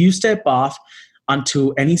you step off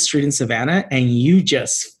onto any street in Savannah and you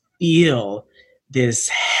just feel this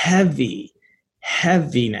heaviness.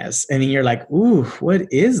 And then you're like, ooh,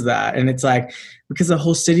 what is that? And it's like, because the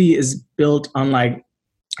whole city is built on like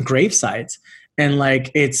grave sites. And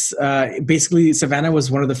like it's basically Savannah was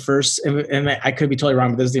one of the first, and I could be totally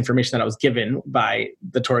wrong, but this is the information that I was given by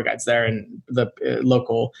the tour guides there and the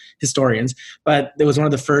local historians. But it was one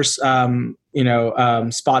of the first,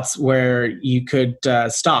 spots where you could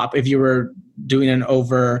stop if you were doing an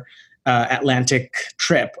over Atlantic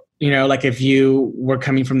trip. Like if you were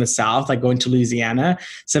coming from the South, like going to Louisiana,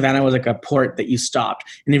 Savannah was like a port that you stopped.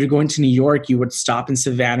 And if you're going to New York, you would stop in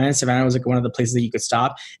Savannah. Savannah was like one of the places that you could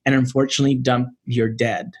stop and unfortunately dump your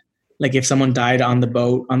dead. Like if someone died on the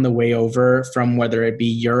boat on the way over from whether it be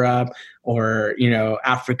Europe or,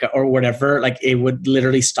 Africa or whatever, like it would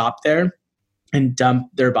literally stop there and dump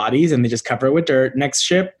their bodies and they just cover it with dirt. Next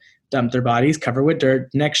ship, dump their bodies, cover with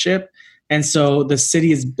dirt, next ship. And so the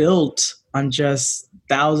city is built on just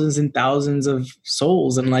thousands and thousands of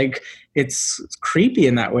souls, and like it's creepy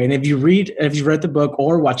in that way. And if you've read the book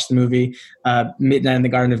or watched the movie Midnight in the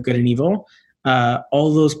Garden of Good and Evil,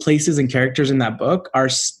 all those places and characters in that book are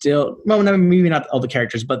still, well, maybe not all the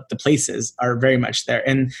characters, but the places are very much there.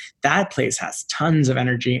 And that place has tons of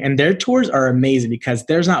energy, and their tours are amazing because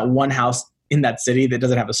there's not one house in that city that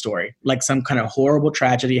doesn't have a story. Like some kind of horrible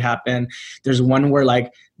tragedy happened. There's one where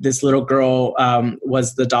like this little girl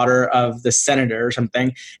was the daughter of the senator or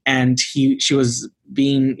something, and she was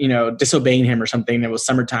being, disobeying him or something. It was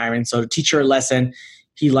summertime, and so to teach her a lesson,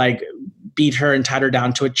 he like beat her and tied her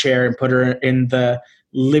down to a chair and put her in the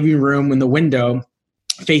living room in the window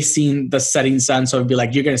facing the setting sun. So it'd be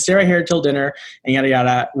like, you're going to stay right here till dinner and yada,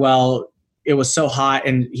 yada. Well, it was so hot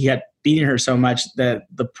and he had beating her so much that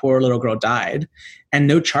the poor little girl died, and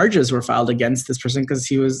no charges were filed against this person because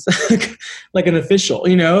he was like an official,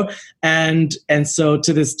 you know? And so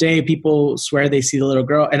to this day, people swear they see the little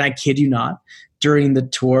girl. And I kid you not, during the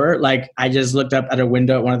tour, like I just looked up at a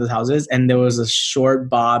window at one of the houses and there was a short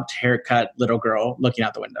bobbed haircut little girl looking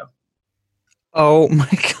out the window. Oh my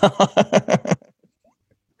God.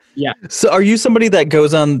 Yeah. So are you somebody that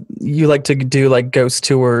goes on, you like to do like ghost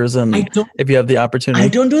tours and if you have the opportunity? I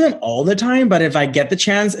don't do them all the time, but if I get the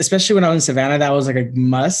chance, especially when I was in Savannah, that was like a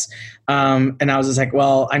must. And I was just like,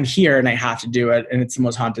 well, I'm here and I have to do it. And it's the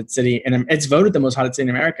most haunted city. And it's voted the most haunted city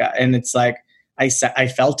in America. And it's like, I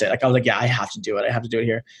felt it. Like I was like, yeah, I have to do it. I have to do it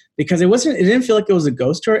here because it didn't feel like it was a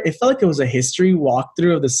ghost tour. It felt like it was a history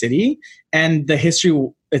walkthrough of the city, and the history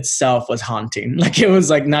itself was haunting. Like it was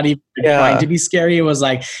like not even trying to be scary. It was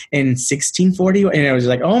like in 1640, and it was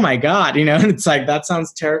like, oh my God, you know. And it's like that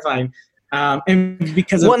sounds terrifying. And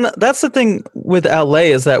because that's the thing with LA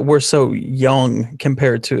is that we're so young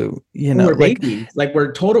compared to we're babies. Like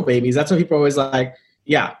we're total babies. That's what people are always like.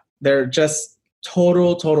 Yeah, they're just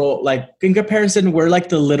total, like in comparison, we're like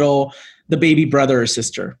the baby brother or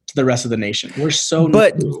sister to the rest of the nation. We're so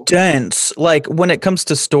dense, like when it comes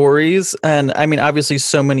to stories. And I mean, obviously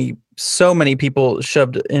so many people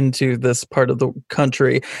shoved into this part of the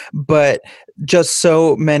country, but just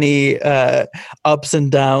so many ups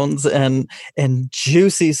and downs and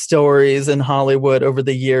juicy stories in Hollywood over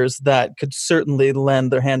the years that could certainly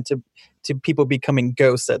lend their hand to people becoming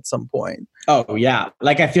ghosts at some point. Oh yeah.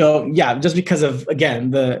 Like I feel, just because of,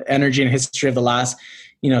 again, the energy and history of the last,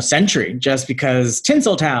 century, just because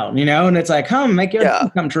Tinseltown, and it's like, come make your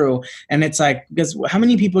dream come true. And it's like, because how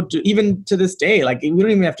many people do, even to this day, like we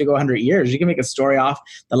don't even have to go 100 years. You can make a story off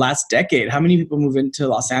the last decade. How many people move into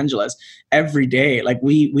Los Angeles every day? Like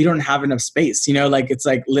we don't have enough space, like it's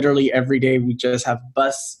like literally every day we just have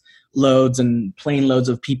bus loads and plane loads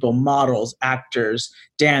of people, models, actors,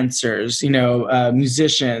 dancers,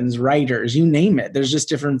 musicians, writers, you name it. There's just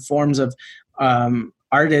different forms of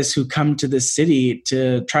artists who come to the city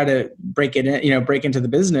to try to break into the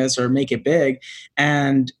business or make it big.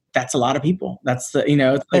 And that's a lot of people. That's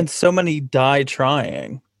and so many die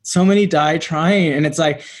trying. And it's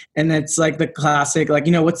like the classic, like,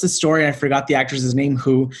 what's the story? And I forgot the actress's name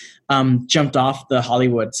who jumped off the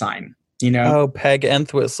Hollywood sign. Oh, Peg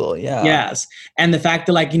Entwistle. Yeah. Yes. And the fact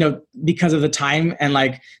that because of the time and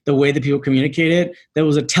like the way that people communicated, there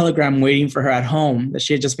was a telegram waiting for her at home that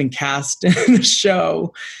she had just been cast in the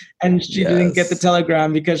show, and she didn't get the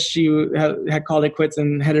telegram because she had called it quits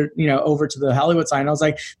and headed, over to the Hollywood sign. I was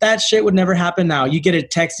like, that shit would never happen now. You get a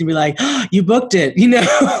text and be like, oh, you booked it,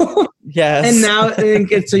 Yes. And now,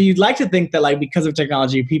 so you'd like to think that because of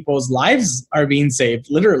technology, people's lives are being saved,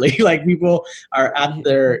 literally. Like people are at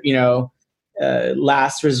their,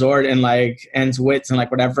 last resort and ends wits and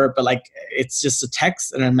whatever. But it's just a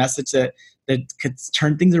text and a message that could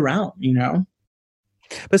turn things around, But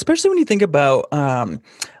especially when you think about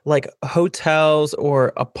hotels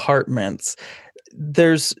or apartments,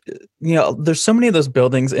 there's so many of those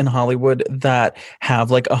buildings in Hollywood that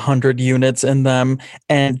have 100 units in them,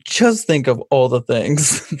 and just think of all the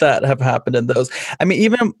things that have happened in those. I mean,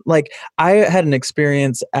 even I had an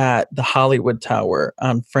experience at the Hollywood Tower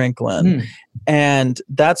on Franklin, and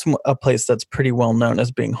that's a place that's pretty well known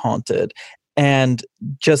as being haunted. And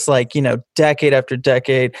just decade after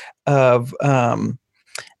decade of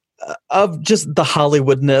just the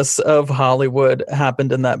Hollywoodness of Hollywood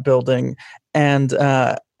happened in that building. And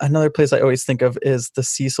another place I always think of is the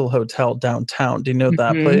Cecil Hotel downtown. Do you know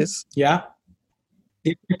that place? Yeah.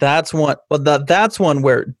 That's one. Well, that's one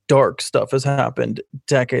where dark stuff has happened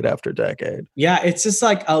decade after decade. Yeah, it's just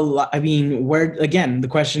a lot. I mean, the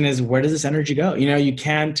question is, where does this energy go? You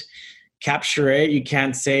can't capture it. You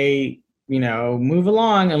can't say, move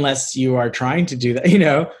along unless you are trying to do that.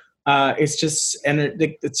 It's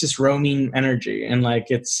just roaming energy, and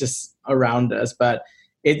it's just around us. But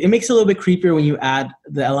it makes it a little bit creepier when you add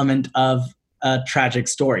the element of a tragic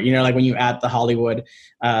story, when you add the Hollywood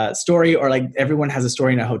story, or everyone has a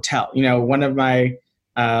story in a hotel. One of my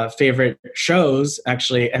favorite shows,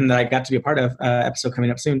 actually, and that I got to be a part of, episode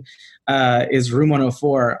coming up soon, is Room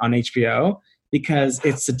 104 on HBO, because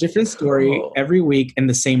it's a different story every week in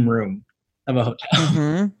the same room of a hotel.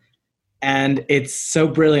 Mm-hmm. And it's so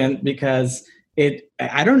brilliant because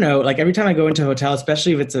I don't know, every time I go into a hotel,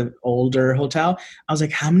 especially if it's an older hotel, I was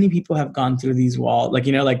like, how many people have gone through these walls?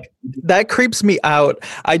 That creeps me out.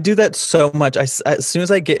 I do that so much. As soon as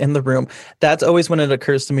I get in the room, that's always when it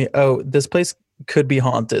occurs to me, oh, this place could be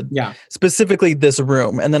haunted. Yeah. Specifically this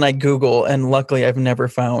room. And then I Google, and luckily I've never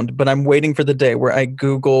found, but I'm waiting for the day where I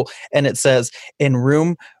Google and it says in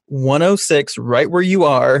room 106, right where you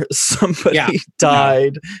are, somebody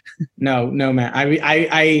died. No, man.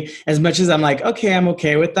 I as much as I'm like, okay, I'm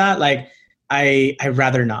okay with that. Like, I'd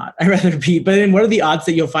rather not. I'd rather be. But then, what are the odds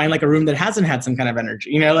that you'll find like a room that hasn't had some kind of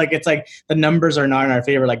energy? You know, like it's like the numbers are not in our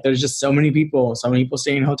favor. Like, there's just so many people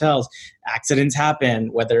staying in hotels. Accidents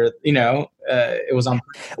happen. Whether it was on.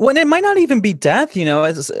 When it might not even be death. You know,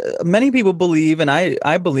 as many people believe, and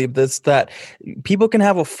I believe this, that people can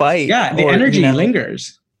have a fight. Yeah, the energy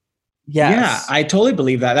lingers. Yes. Yeah, I totally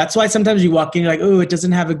believe that. That's why sometimes you walk in, you're like, oh, it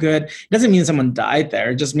doesn't mean someone died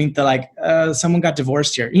there. It just means that like someone got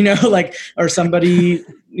divorced here, you know, like, or somebody,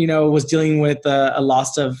 you know, was dealing with a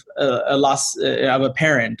loss of a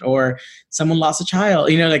parent, or someone lost a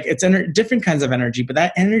child, you know, like it's different kinds of energy, but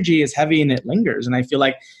that energy is heavy and it lingers. And I feel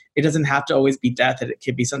like it doesn't have to always be death. It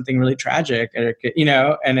could be something really tragic, or it could, you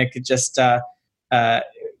know, and it could just,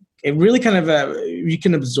 it really kind of you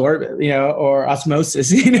can absorb it, you know, or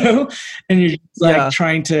osmosis, you know, and you're just like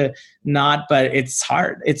trying to not, but it's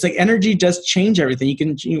hard. It's like energy does change everything. You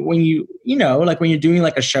can, when you know, like when you're doing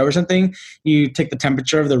like a show or something, you take the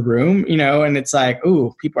temperature of the room, you know, and it's like,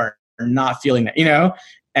 ooh, people are not feeling it, you know,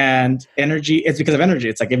 and energy, it's because of energy.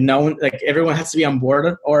 It's like if no one, like everyone has to be on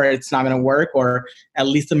board, or it's not going to work, or at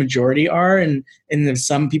least the majority are. And if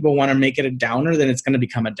some people want to make it a downer, then it's going to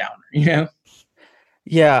become a downer, you know?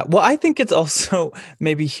 Yeah. Well, I think it's also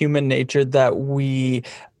maybe human nature that we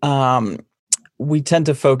tend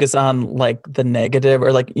to focus on like the negative,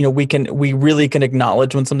 or like, you know, we really can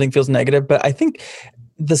acknowledge when something feels negative, but I think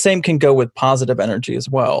the same can go with positive energy as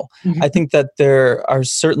well. Mm-hmm. I think that there are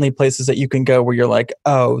certainly places that you can go where you're like,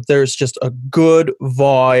 oh, there's just a good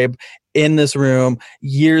vibe in this room.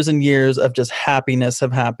 Years and years of just happiness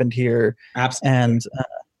have happened here. Absolutely. And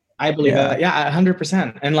I believe that. Yeah,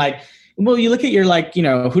 100%. And like, well, you look at your, like, you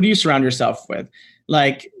know, who do you surround yourself with?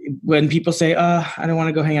 Like when people say, I don't want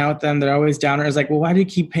to go hang out with them, they're always downer. It's like, well, why do you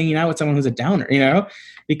keep hanging out with someone who's a downer? You know,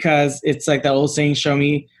 because it's like that old saying, show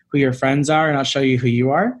me who your friends are and I'll show you who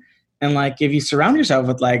you are. And like, if you surround yourself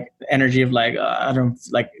with like energy of like, I don't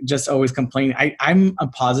like just always complaining. I'm a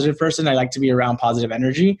positive person. I like to be around positive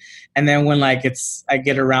energy. And then when like I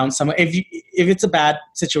get around someone, if it's a bad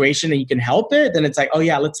situation and you can help it, then it's like, oh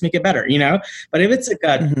yeah, let's make it better, you know? But if it's like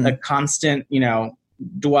a constant, you know,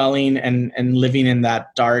 dwelling and living in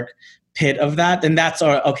that dark pit of that, then that's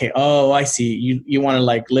okay. Oh, I see. You want to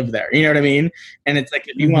like live there. You know what I mean? And it's like,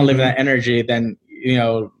 if you want to live in that energy, then, you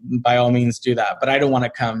know, by all means do that. But I don't want to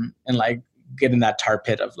come and like get in that tar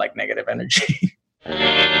pit of like negative energy.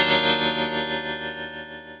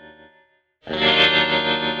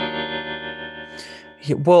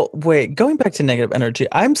 Well, wait, going back to negative energy,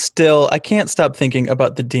 I can't stop thinking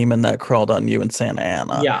about the demon that crawled on you in Santa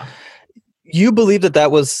Ana. Yeah. You believe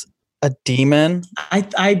that was a demon?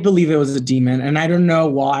 I believe it was a demon, and I don't know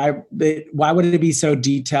why. Why would it be so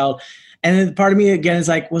detailed? And then part of me again is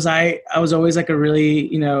like, I was always like a really,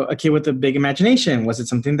 you know, a kid with a big imagination. Was it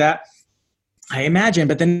something that I imagined?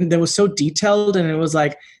 But then that was so detailed, and it was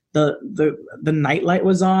like the nightlight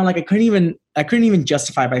was on. Like I couldn't even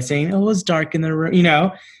justify by saying, oh, it was dark in the room, you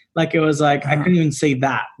know, like it was like I couldn't even say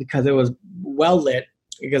that because it was well lit.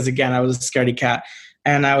 Because again, I was a scaredy cat,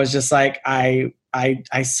 and I was just like I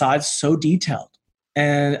saw it so detailed,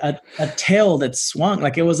 and a tail that swung.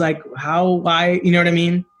 Like it was like why, you know what I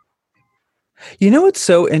mean? You know what's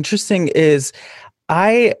so interesting is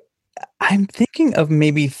I'm thinking of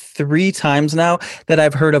maybe 3 times now that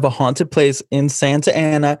I've heard of a haunted place in Santa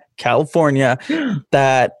Ana, California,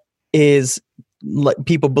 that is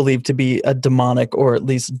people believe to be a demonic or at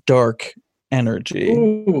least dark energy.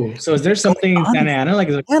 Ooh, so is there something in Santa Ana, like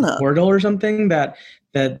is it a portal or something that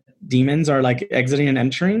demons are like exiting and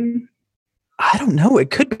entering? I don't know.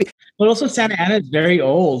 It could be. But also Santa Ana is very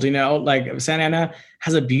old, you know, like Santa Ana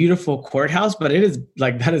has a beautiful courthouse, but it is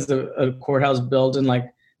like, that is a courthouse built in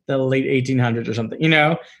like the late 1800s or something, you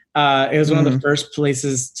know? It was one of the first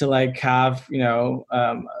places to like have, you know,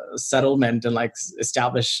 settlement and like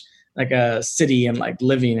establish like a city and like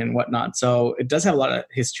living and whatnot. So it does have a lot of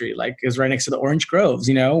history. Like it was right next to the Orange Groves,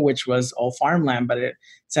 you know, which was all farmland, but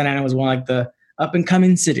Santa Ana was one of like the up and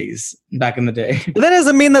coming cities back in the day. That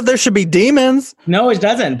doesn't mean that there should be demons. No, it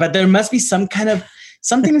doesn't. But there must be some kind of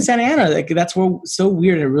something in Santa Ana. Like that's so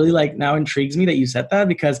weird. It really like now intrigues me that you said that,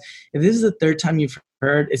 because if this is the third time you've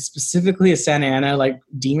heard is specifically a Santa Ana like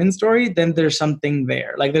demon story, then there's something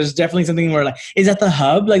there. Like there's definitely something where like, is that the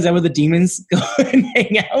hub? Like is that where the demons go and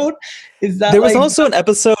hang out? Is that There was also an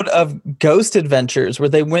episode of Ghost Adventures where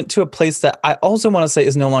they went to a place that I also want to say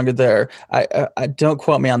is no longer there. I don't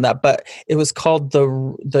quote me on that, but it was called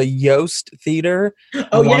the Yost Theater.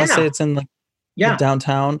 I want to say it's in the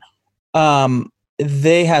downtown.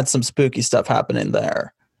 They had some spooky stuff happening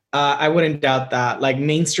there. I wouldn't doubt that. Like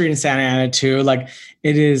Main Street in Santa Ana too. Like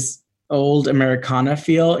it is old Americana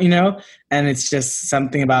feel, you know, and it's just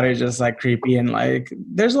something about it just like creepy, and like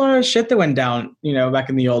there's a lot of shit that went down, you know, back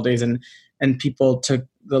in the old days, and people took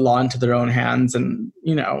the law into their own hands, and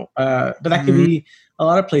you know, but that could be a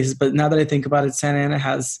lot of places. But now that I think about it, Santa Ana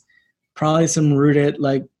has probably some rooted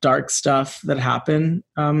like dark stuff that happened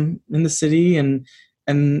in the city, and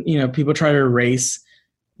you know, people try to erase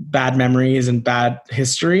bad memories and bad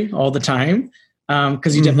history all the time,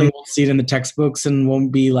 because you definitely won't see it in the textbooks, and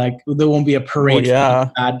won't be like there won't be a parade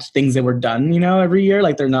of bad things that were done, you know, every year.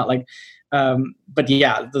 Like they're not like, but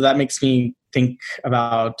yeah, that makes me think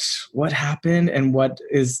about what happened and what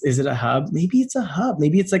is it a hub? Maybe it's a hub.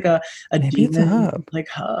 Maybe it's like a maybe it's a hub. Like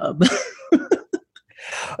hub.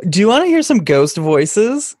 Do you want to hear some ghost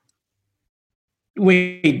voices?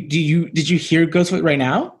 Wait, did you hear ghost voice right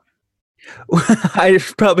now? I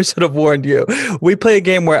probably should have warned you. We play a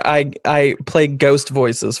game where I play ghost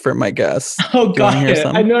voices for my guests. Oh God!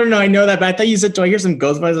 I know that, but I thought you said, "Do I hear some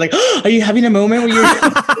ghost voices?" Like, are you having a moment where you're?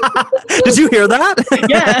 Did you hear that?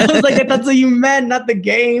 Yeah, I was like, that's what you meant, not the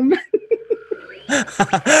game.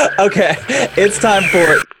 Okay, it's time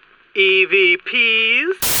for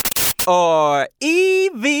EVPs or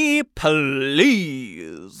EV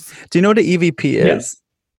Please. Do you know what an EVP is? Yes.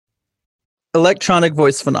 Electronic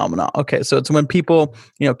voice phenomena. Okay, so it's when people,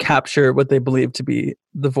 you know, capture what they believe to be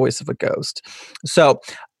the voice of a ghost. So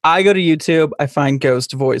I go to YouTube, I find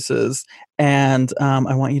ghost voices, and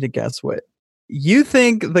I want you to guess what you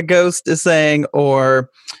think the ghost is saying, or,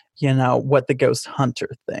 you know, what the ghost hunter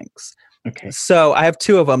thinks. Okay. So I have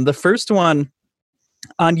two of them. The first one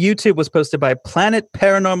on YouTube was posted by Planet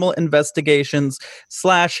Paranormal Investigations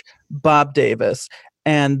 / Bob Davis,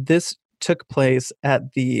 and this took place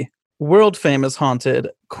at the world famous haunted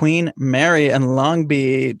Queen Mary in Long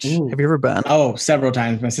Beach. Ooh. Have you ever been? Oh, several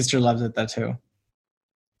times. My sister loves it, that too.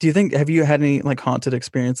 Have you had any like haunted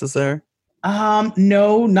experiences there?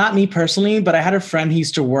 No, not me personally, but I had a friend who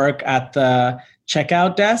used to work at the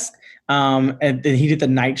checkout desk. And he did the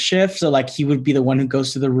night shift. So like he would be the one who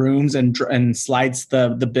goes to the rooms and slides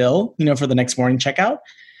the bill, you know, for the next morning checkout.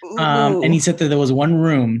 And he said that there was one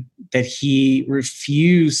room that he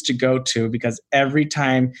refused to go to because every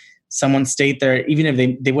time someone stayed there, even if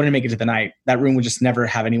they wouldn't make it to the night, that room would just never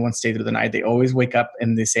have anyone stay through the night. They always wake up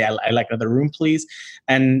and they say, I like another room, please.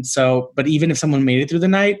 And so, but even if someone made it through the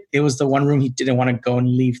night, it was the one room he didn't want to go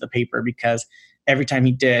and leave the paper, because every time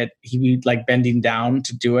he did, he would like bending down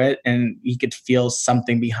to do it, and he could feel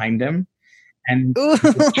something behind him and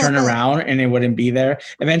turn around and it wouldn't be there.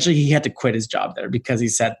 Eventually he had to quit his job there because he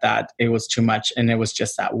said that it was too much, and it was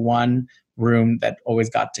just that one room that always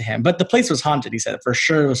got to him. But the place was haunted. He said for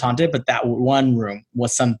sure it was haunted, but that one room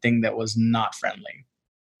was something that was not friendly.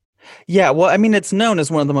 Yeah, well, I mean, it's known as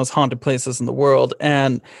one of the most haunted places in the world,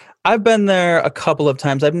 and I've been there a couple of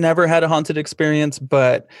times. I've never had a haunted experience,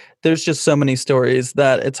 but there's just so many stories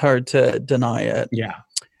that it's hard to deny it. Yeah.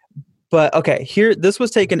 But okay, this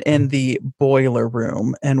was taken in the boiler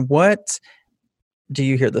room, and what do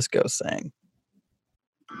you hear this ghost saying?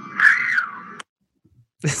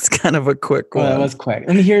 It's kind of a quick one. That was quick.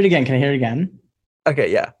 Let me hear it again. Can I hear it again?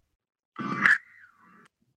 Okay, yeah.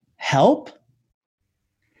 Help?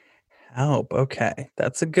 Help. Okay.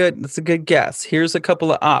 That's a good guess. Here's a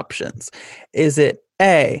couple of options. Is it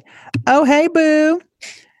A, oh hey boo?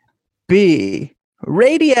 B,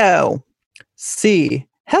 radio? C,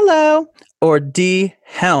 hello? Or D,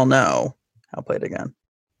 hell no? I'll play it again.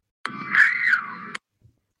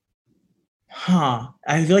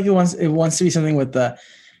 I feel like it wants to be something with the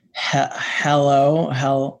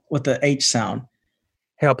hell with the H sound.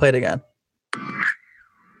 Here, I'll play it again.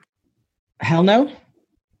 Hell no?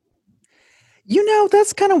 You know,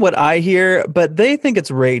 that's kind of what I hear, but they think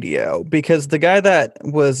it's radio, because the guy that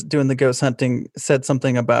was doing the ghost hunting said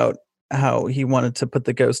something about how he wanted to put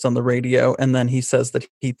the ghost on the radio, and then he says that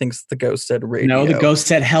he thinks the ghost said radio. No, the ghost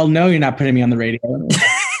said, hell no, you're not putting me on the radio.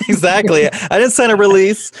 Exactly. I didn't sign a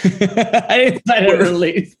release. I didn't sign a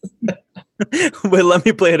release. Wait, let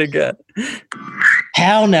me play it again.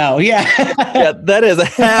 Hell no. Yeah. Yeah, that is a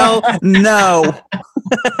hell no.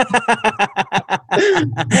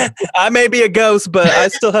 I may be a ghost, but I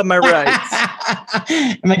still have my rights.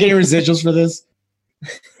 Am I getting residuals for this?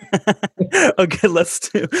 Okay, let's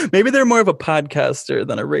do. Maybe they're more of a podcaster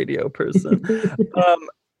than a radio person.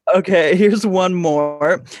 Okay, here's one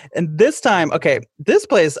more. And this time, okay, this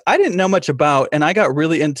place I didn't know much about and I got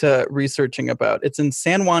really into researching about. It's in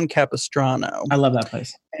San Juan Capistrano. I love that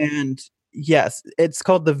place. And yes, it's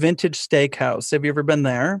called the Vintage Steakhouse. Have you ever been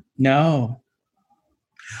there? No.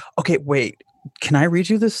 Okay, wait. Can I read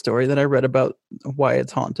you this story that I read about why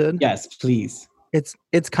it's haunted? Yes, please. It's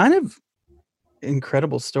kind of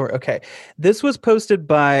incredible story. Okay. This was posted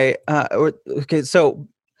by okay, so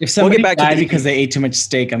If somebody get back to died the because they ate too much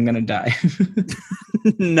steak, I'm gonna die.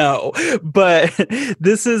 no, but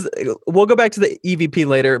we'll go back to the EVP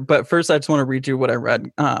later, but first I just want to read you what I read.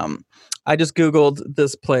 I just Googled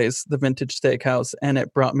this place, the Vintage Steakhouse, and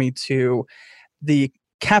it brought me to the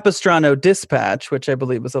Capistrano Dispatch, which I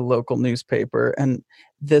believe was a local newspaper. And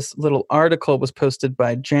this little article was posted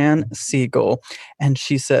by Jan Siegel, and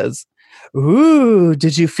she says, "Ooh,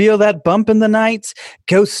 did you feel that bump in the night?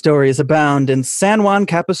 Ghost stories abound in San Juan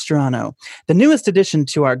Capistrano. The newest addition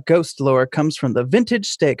to our ghost lore comes from the Vintage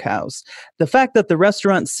Steakhouse. The fact that the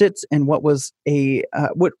restaurant sits in what was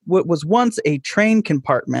once a train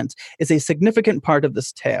compartment is a significant part of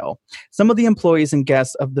this tale. Some of the employees and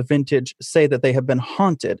guests of the Vintage say that they have been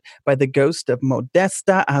haunted by the ghost of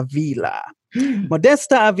Modesta Avila."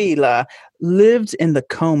 Modesta Avila lived in the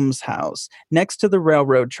Combs house next to the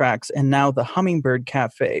railroad tracks and now the Hummingbird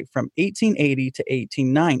Cafe from 1880 to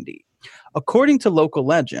 1890. According to local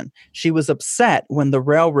legend, she was upset when the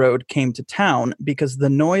railroad came to town because the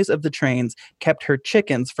noise of the trains kept her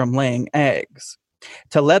chickens from laying eggs.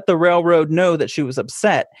 To let the railroad know that she was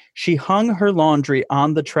upset, she hung her laundry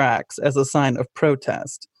on the tracks as a sign of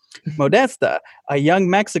protest. Modesta, a young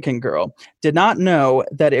Mexican girl, did not know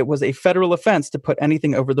that it was a federal offense to put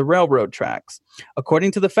anything over the railroad tracks.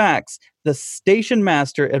 According to the facts, the station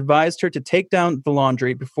master advised her to take down the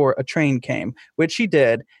laundry before a train came, which she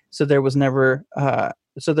did, so there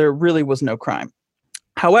really was no crime.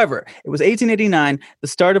 However, it was 1889, the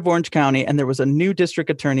start of Orange County, and there was a new district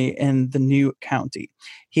attorney in the new county.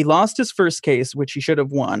 He lost his first case, which he should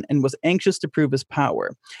have won, and was anxious to prove his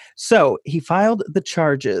power. So he filed the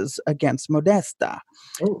charges against Modesta.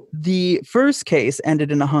 Oh. The first case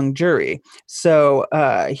ended in a hung jury, so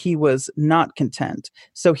he was not content.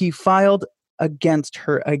 So he filed against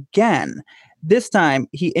her again. This time,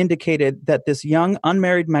 he indicated that this young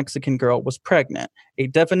unmarried Mexican girl was pregnant, a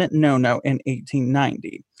definite no-no in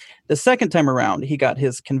 1890. The second time around, he got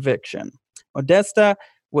his conviction. Modesta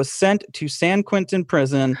was sent to San Quentin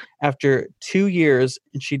prison after 2 years,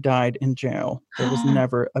 and she died in jail. There was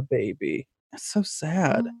never a baby. That's so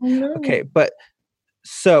sad. Oh, no. Okay, but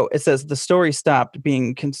so it says the story stopped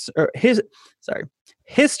being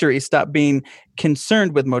history stopped being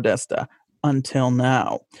concerned with Modesta until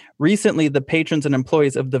now. Recently, the patrons and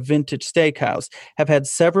employees of the Vintage Steakhouse have had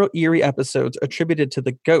several eerie episodes attributed to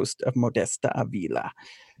the ghost of Modesta Avila.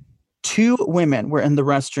 2 women were in the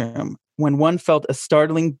restroom when one felt a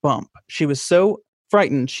startling bump. She was so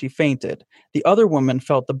frightened she fainted. The other woman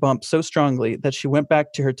felt the bump so strongly that she went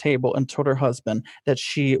back to her table and told her husband that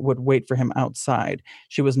she would wait for him outside.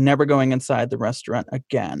 She was never going inside the restaurant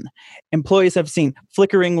again. Employees have seen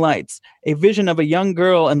flickering lights, a vision of a young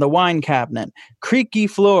girl in the wine cabinet, creaky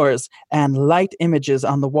floors, and light images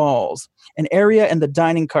on the walls. An area in the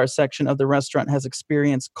dining car section of the restaurant has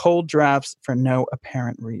experienced cold drafts for no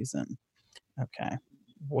apparent reason. Okay.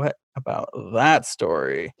 What about that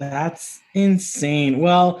story? That's insane.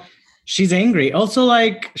 Well, she's angry. Also,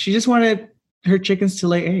 like, she just wanted her chickens to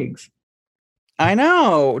lay eggs. I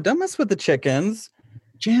know. Don't mess with the chickens.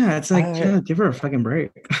 Yeah, it's like, give her a fucking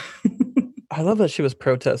break. I love that she was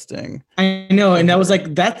protesting. I know. And that was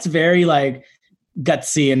like, that's very like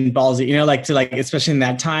gutsy and ballsy, you know, like to like, especially in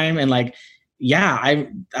that time. And like, yeah,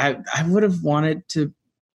 I would have wanted to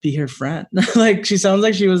be her friend. Like, she sounds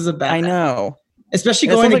like she was a bad. I know. Especially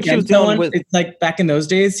going against someone, it's like back in those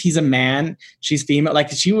days, he's a man, she's female.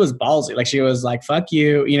 Like, she was ballsy. Like, she was like, fuck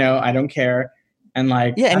you, you know, I don't care. And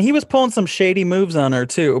like, yeah, and he was pulling some shady moves on her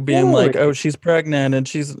too, being like, oh, she's pregnant and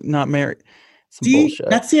she's not married. Some bullshit.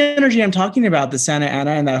 That's the energy I'm talking about, the Santa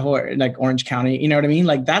Ana and that whole like Orange County. You know what I mean?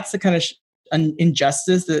 Like, that's the kind of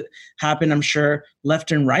injustice that happened, I'm sure,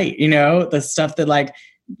 left and right, you know, the stuff that like,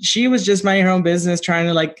 she was just minding her own business, trying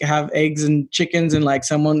to like have eggs and chickens, and like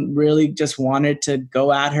someone really just wanted to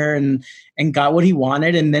go at her and got what he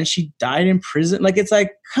wanted. And then she died in prison. Like, it's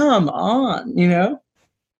like, come on, you know?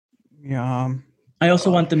 Yeah. I also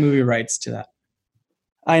want the movie rights to that.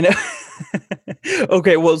 I know.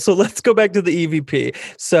 Okay, well, so let's go back to the EVP.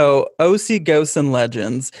 So OC Ghosts and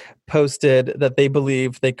Legends posted that they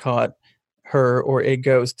believe they caught her or a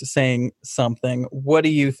ghost saying something. What do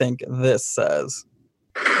you think this says?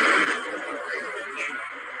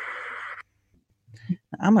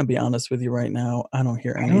 I'm going to be honest with you right now. I don't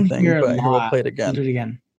hear anything, but here we'll play it again. Do it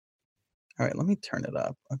again. All right, let me turn it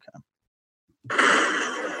up. Okay.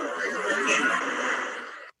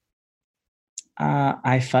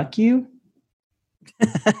 I fuck you?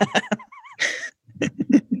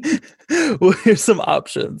 Well, here's some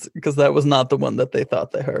options because that was not the one that they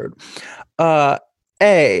thought they heard. A,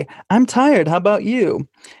 I'm tired. How about you?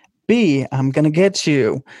 B, I'm going to get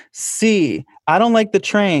you. C, I don't like the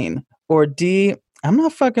train. Or D, I'm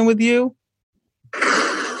not fucking with you.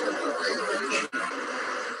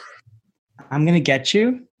 I'm going to get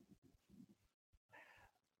you?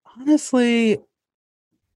 Honestly,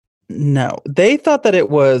 no. They thought that it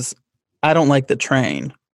was, I don't like the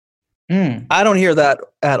train. I don't hear that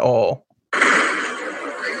at all.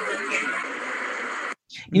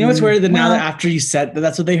 You know what's weird? That now that after you said that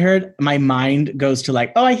that's what they heard, my mind goes to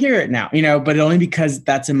like, oh, I hear it now. You know, but only because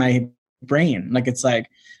that's in my brain. Like it's like,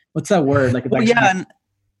 what's that word? Like, it's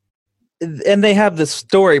and they have this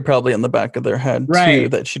story probably in the back of their head too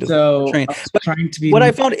that she doesn't train. But trying to be what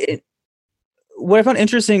I found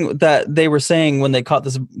interesting that they were saying when they caught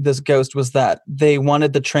this ghost was that they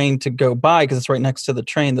wanted the train to go by because it's right next to the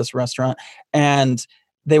train, this restaurant, and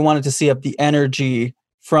they wanted to see if the energy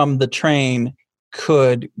from the train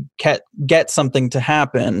could get something to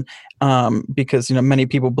happen, because many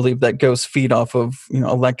people believe that ghosts feed off of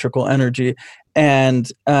electrical energy,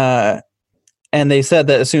 and they said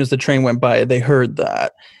that as soon as the train went by, they heard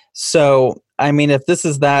that. So I mean, if this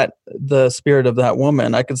is the spirit of that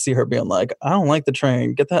woman, I could see her being like, I don't like the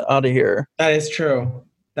train. Get that out of here. That is true.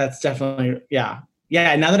 That's definitely, yeah.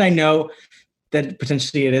 Now that I know that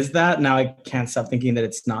potentially it is that, now I can't stop thinking that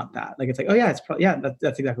it's not that. Like, it's like, oh yeah, it's probably,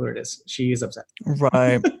 that's exactly what it is. She is upset.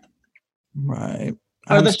 Right. Right.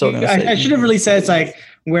 I should have really said it's like,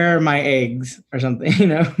 where are my eggs or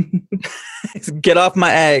something, Get off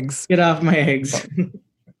my eggs. Get off my eggs.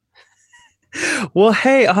 Well,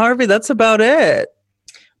 hey, Harvey, that's about it.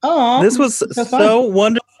 Oh, this was so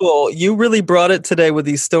wonderful. You really brought it today with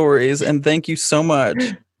these stories, and thank you so much.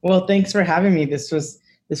 Well, thanks for having me. This was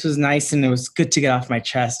nice, and it was good to get off my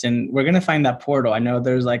chest. And we're gonna find that portal. I know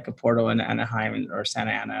there's like a portal in Anaheim or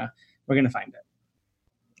Santa Ana. We're gonna find it.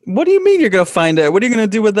 What do you mean you're gonna find it? What are you gonna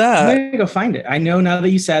do with that? I'm gonna go find it. I know now that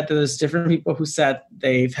you said that there's different people who said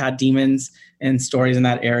they've had demons and stories in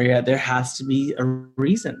that area. There has to be a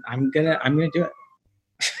reason. I'm gonna do it.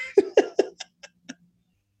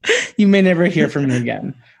 You may never hear from me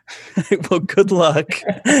again. Well, good luck.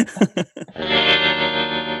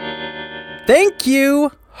 Thank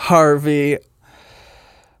you, Harvey.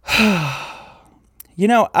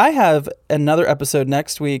 I have another episode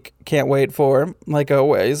next week. Can't wait for, like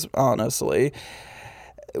always, honestly.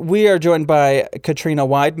 We are joined by Katrina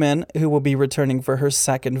Weidman, who will be returning for her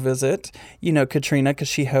second visit. You know Katrina because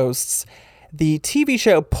she hosts the TV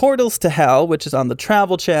show Portals to Hell, which is on the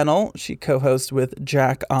Travel Channel. She co-hosts with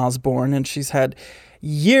Jack Osborne, and she's had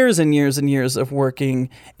years and years and years of working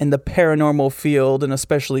in the paranormal field, and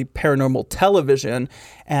especially paranormal television.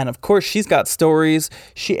 And of course, she's got stories.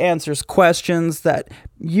 She answers questions that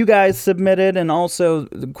you guys submitted, and also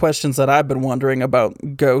the questions that I've been wondering about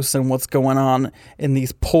ghosts and what's going on in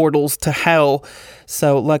these portals to hell.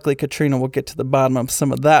 So luckily, Katrina will get to the bottom of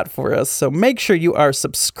some of that for us. So make sure you are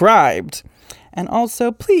subscribed. And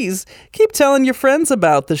also, please keep telling your friends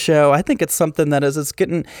about the show. I think it's something that it's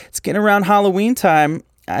getting around Halloween time.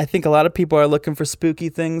 I think a lot of people are looking for spooky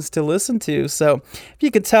things to listen to. So if you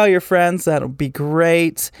could tell your friends, that'll be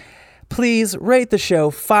great. Please rate the show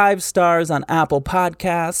 5 stars on Apple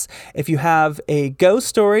Podcasts. If you have a ghost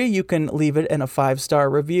story, you can leave it in a 5-star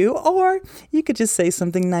review, or you could just say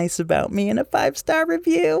something nice about me in a 5-star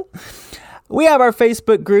review. We have our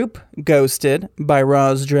Facebook group, Ghosted by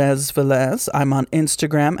Roz Dresveles. I'm on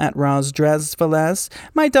Instagram at Roz Dresveles.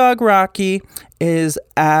 My dog, Rocky, is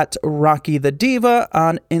at Rocky the Diva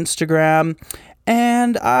on Instagram.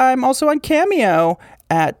 And I'm also on Cameo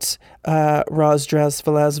at Roz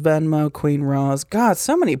Dresveles, Venmo, Queen Roz. God,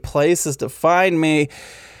 so many places to find me.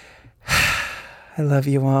 I love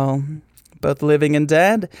you all, both living and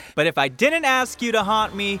dead. But if I didn't ask you to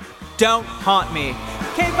haunt me, don't haunt me.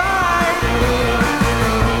 Okay, bye!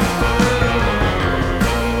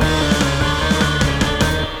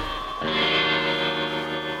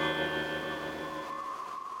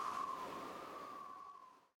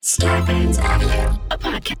 Starburns Audio,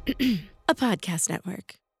 a podcast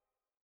network.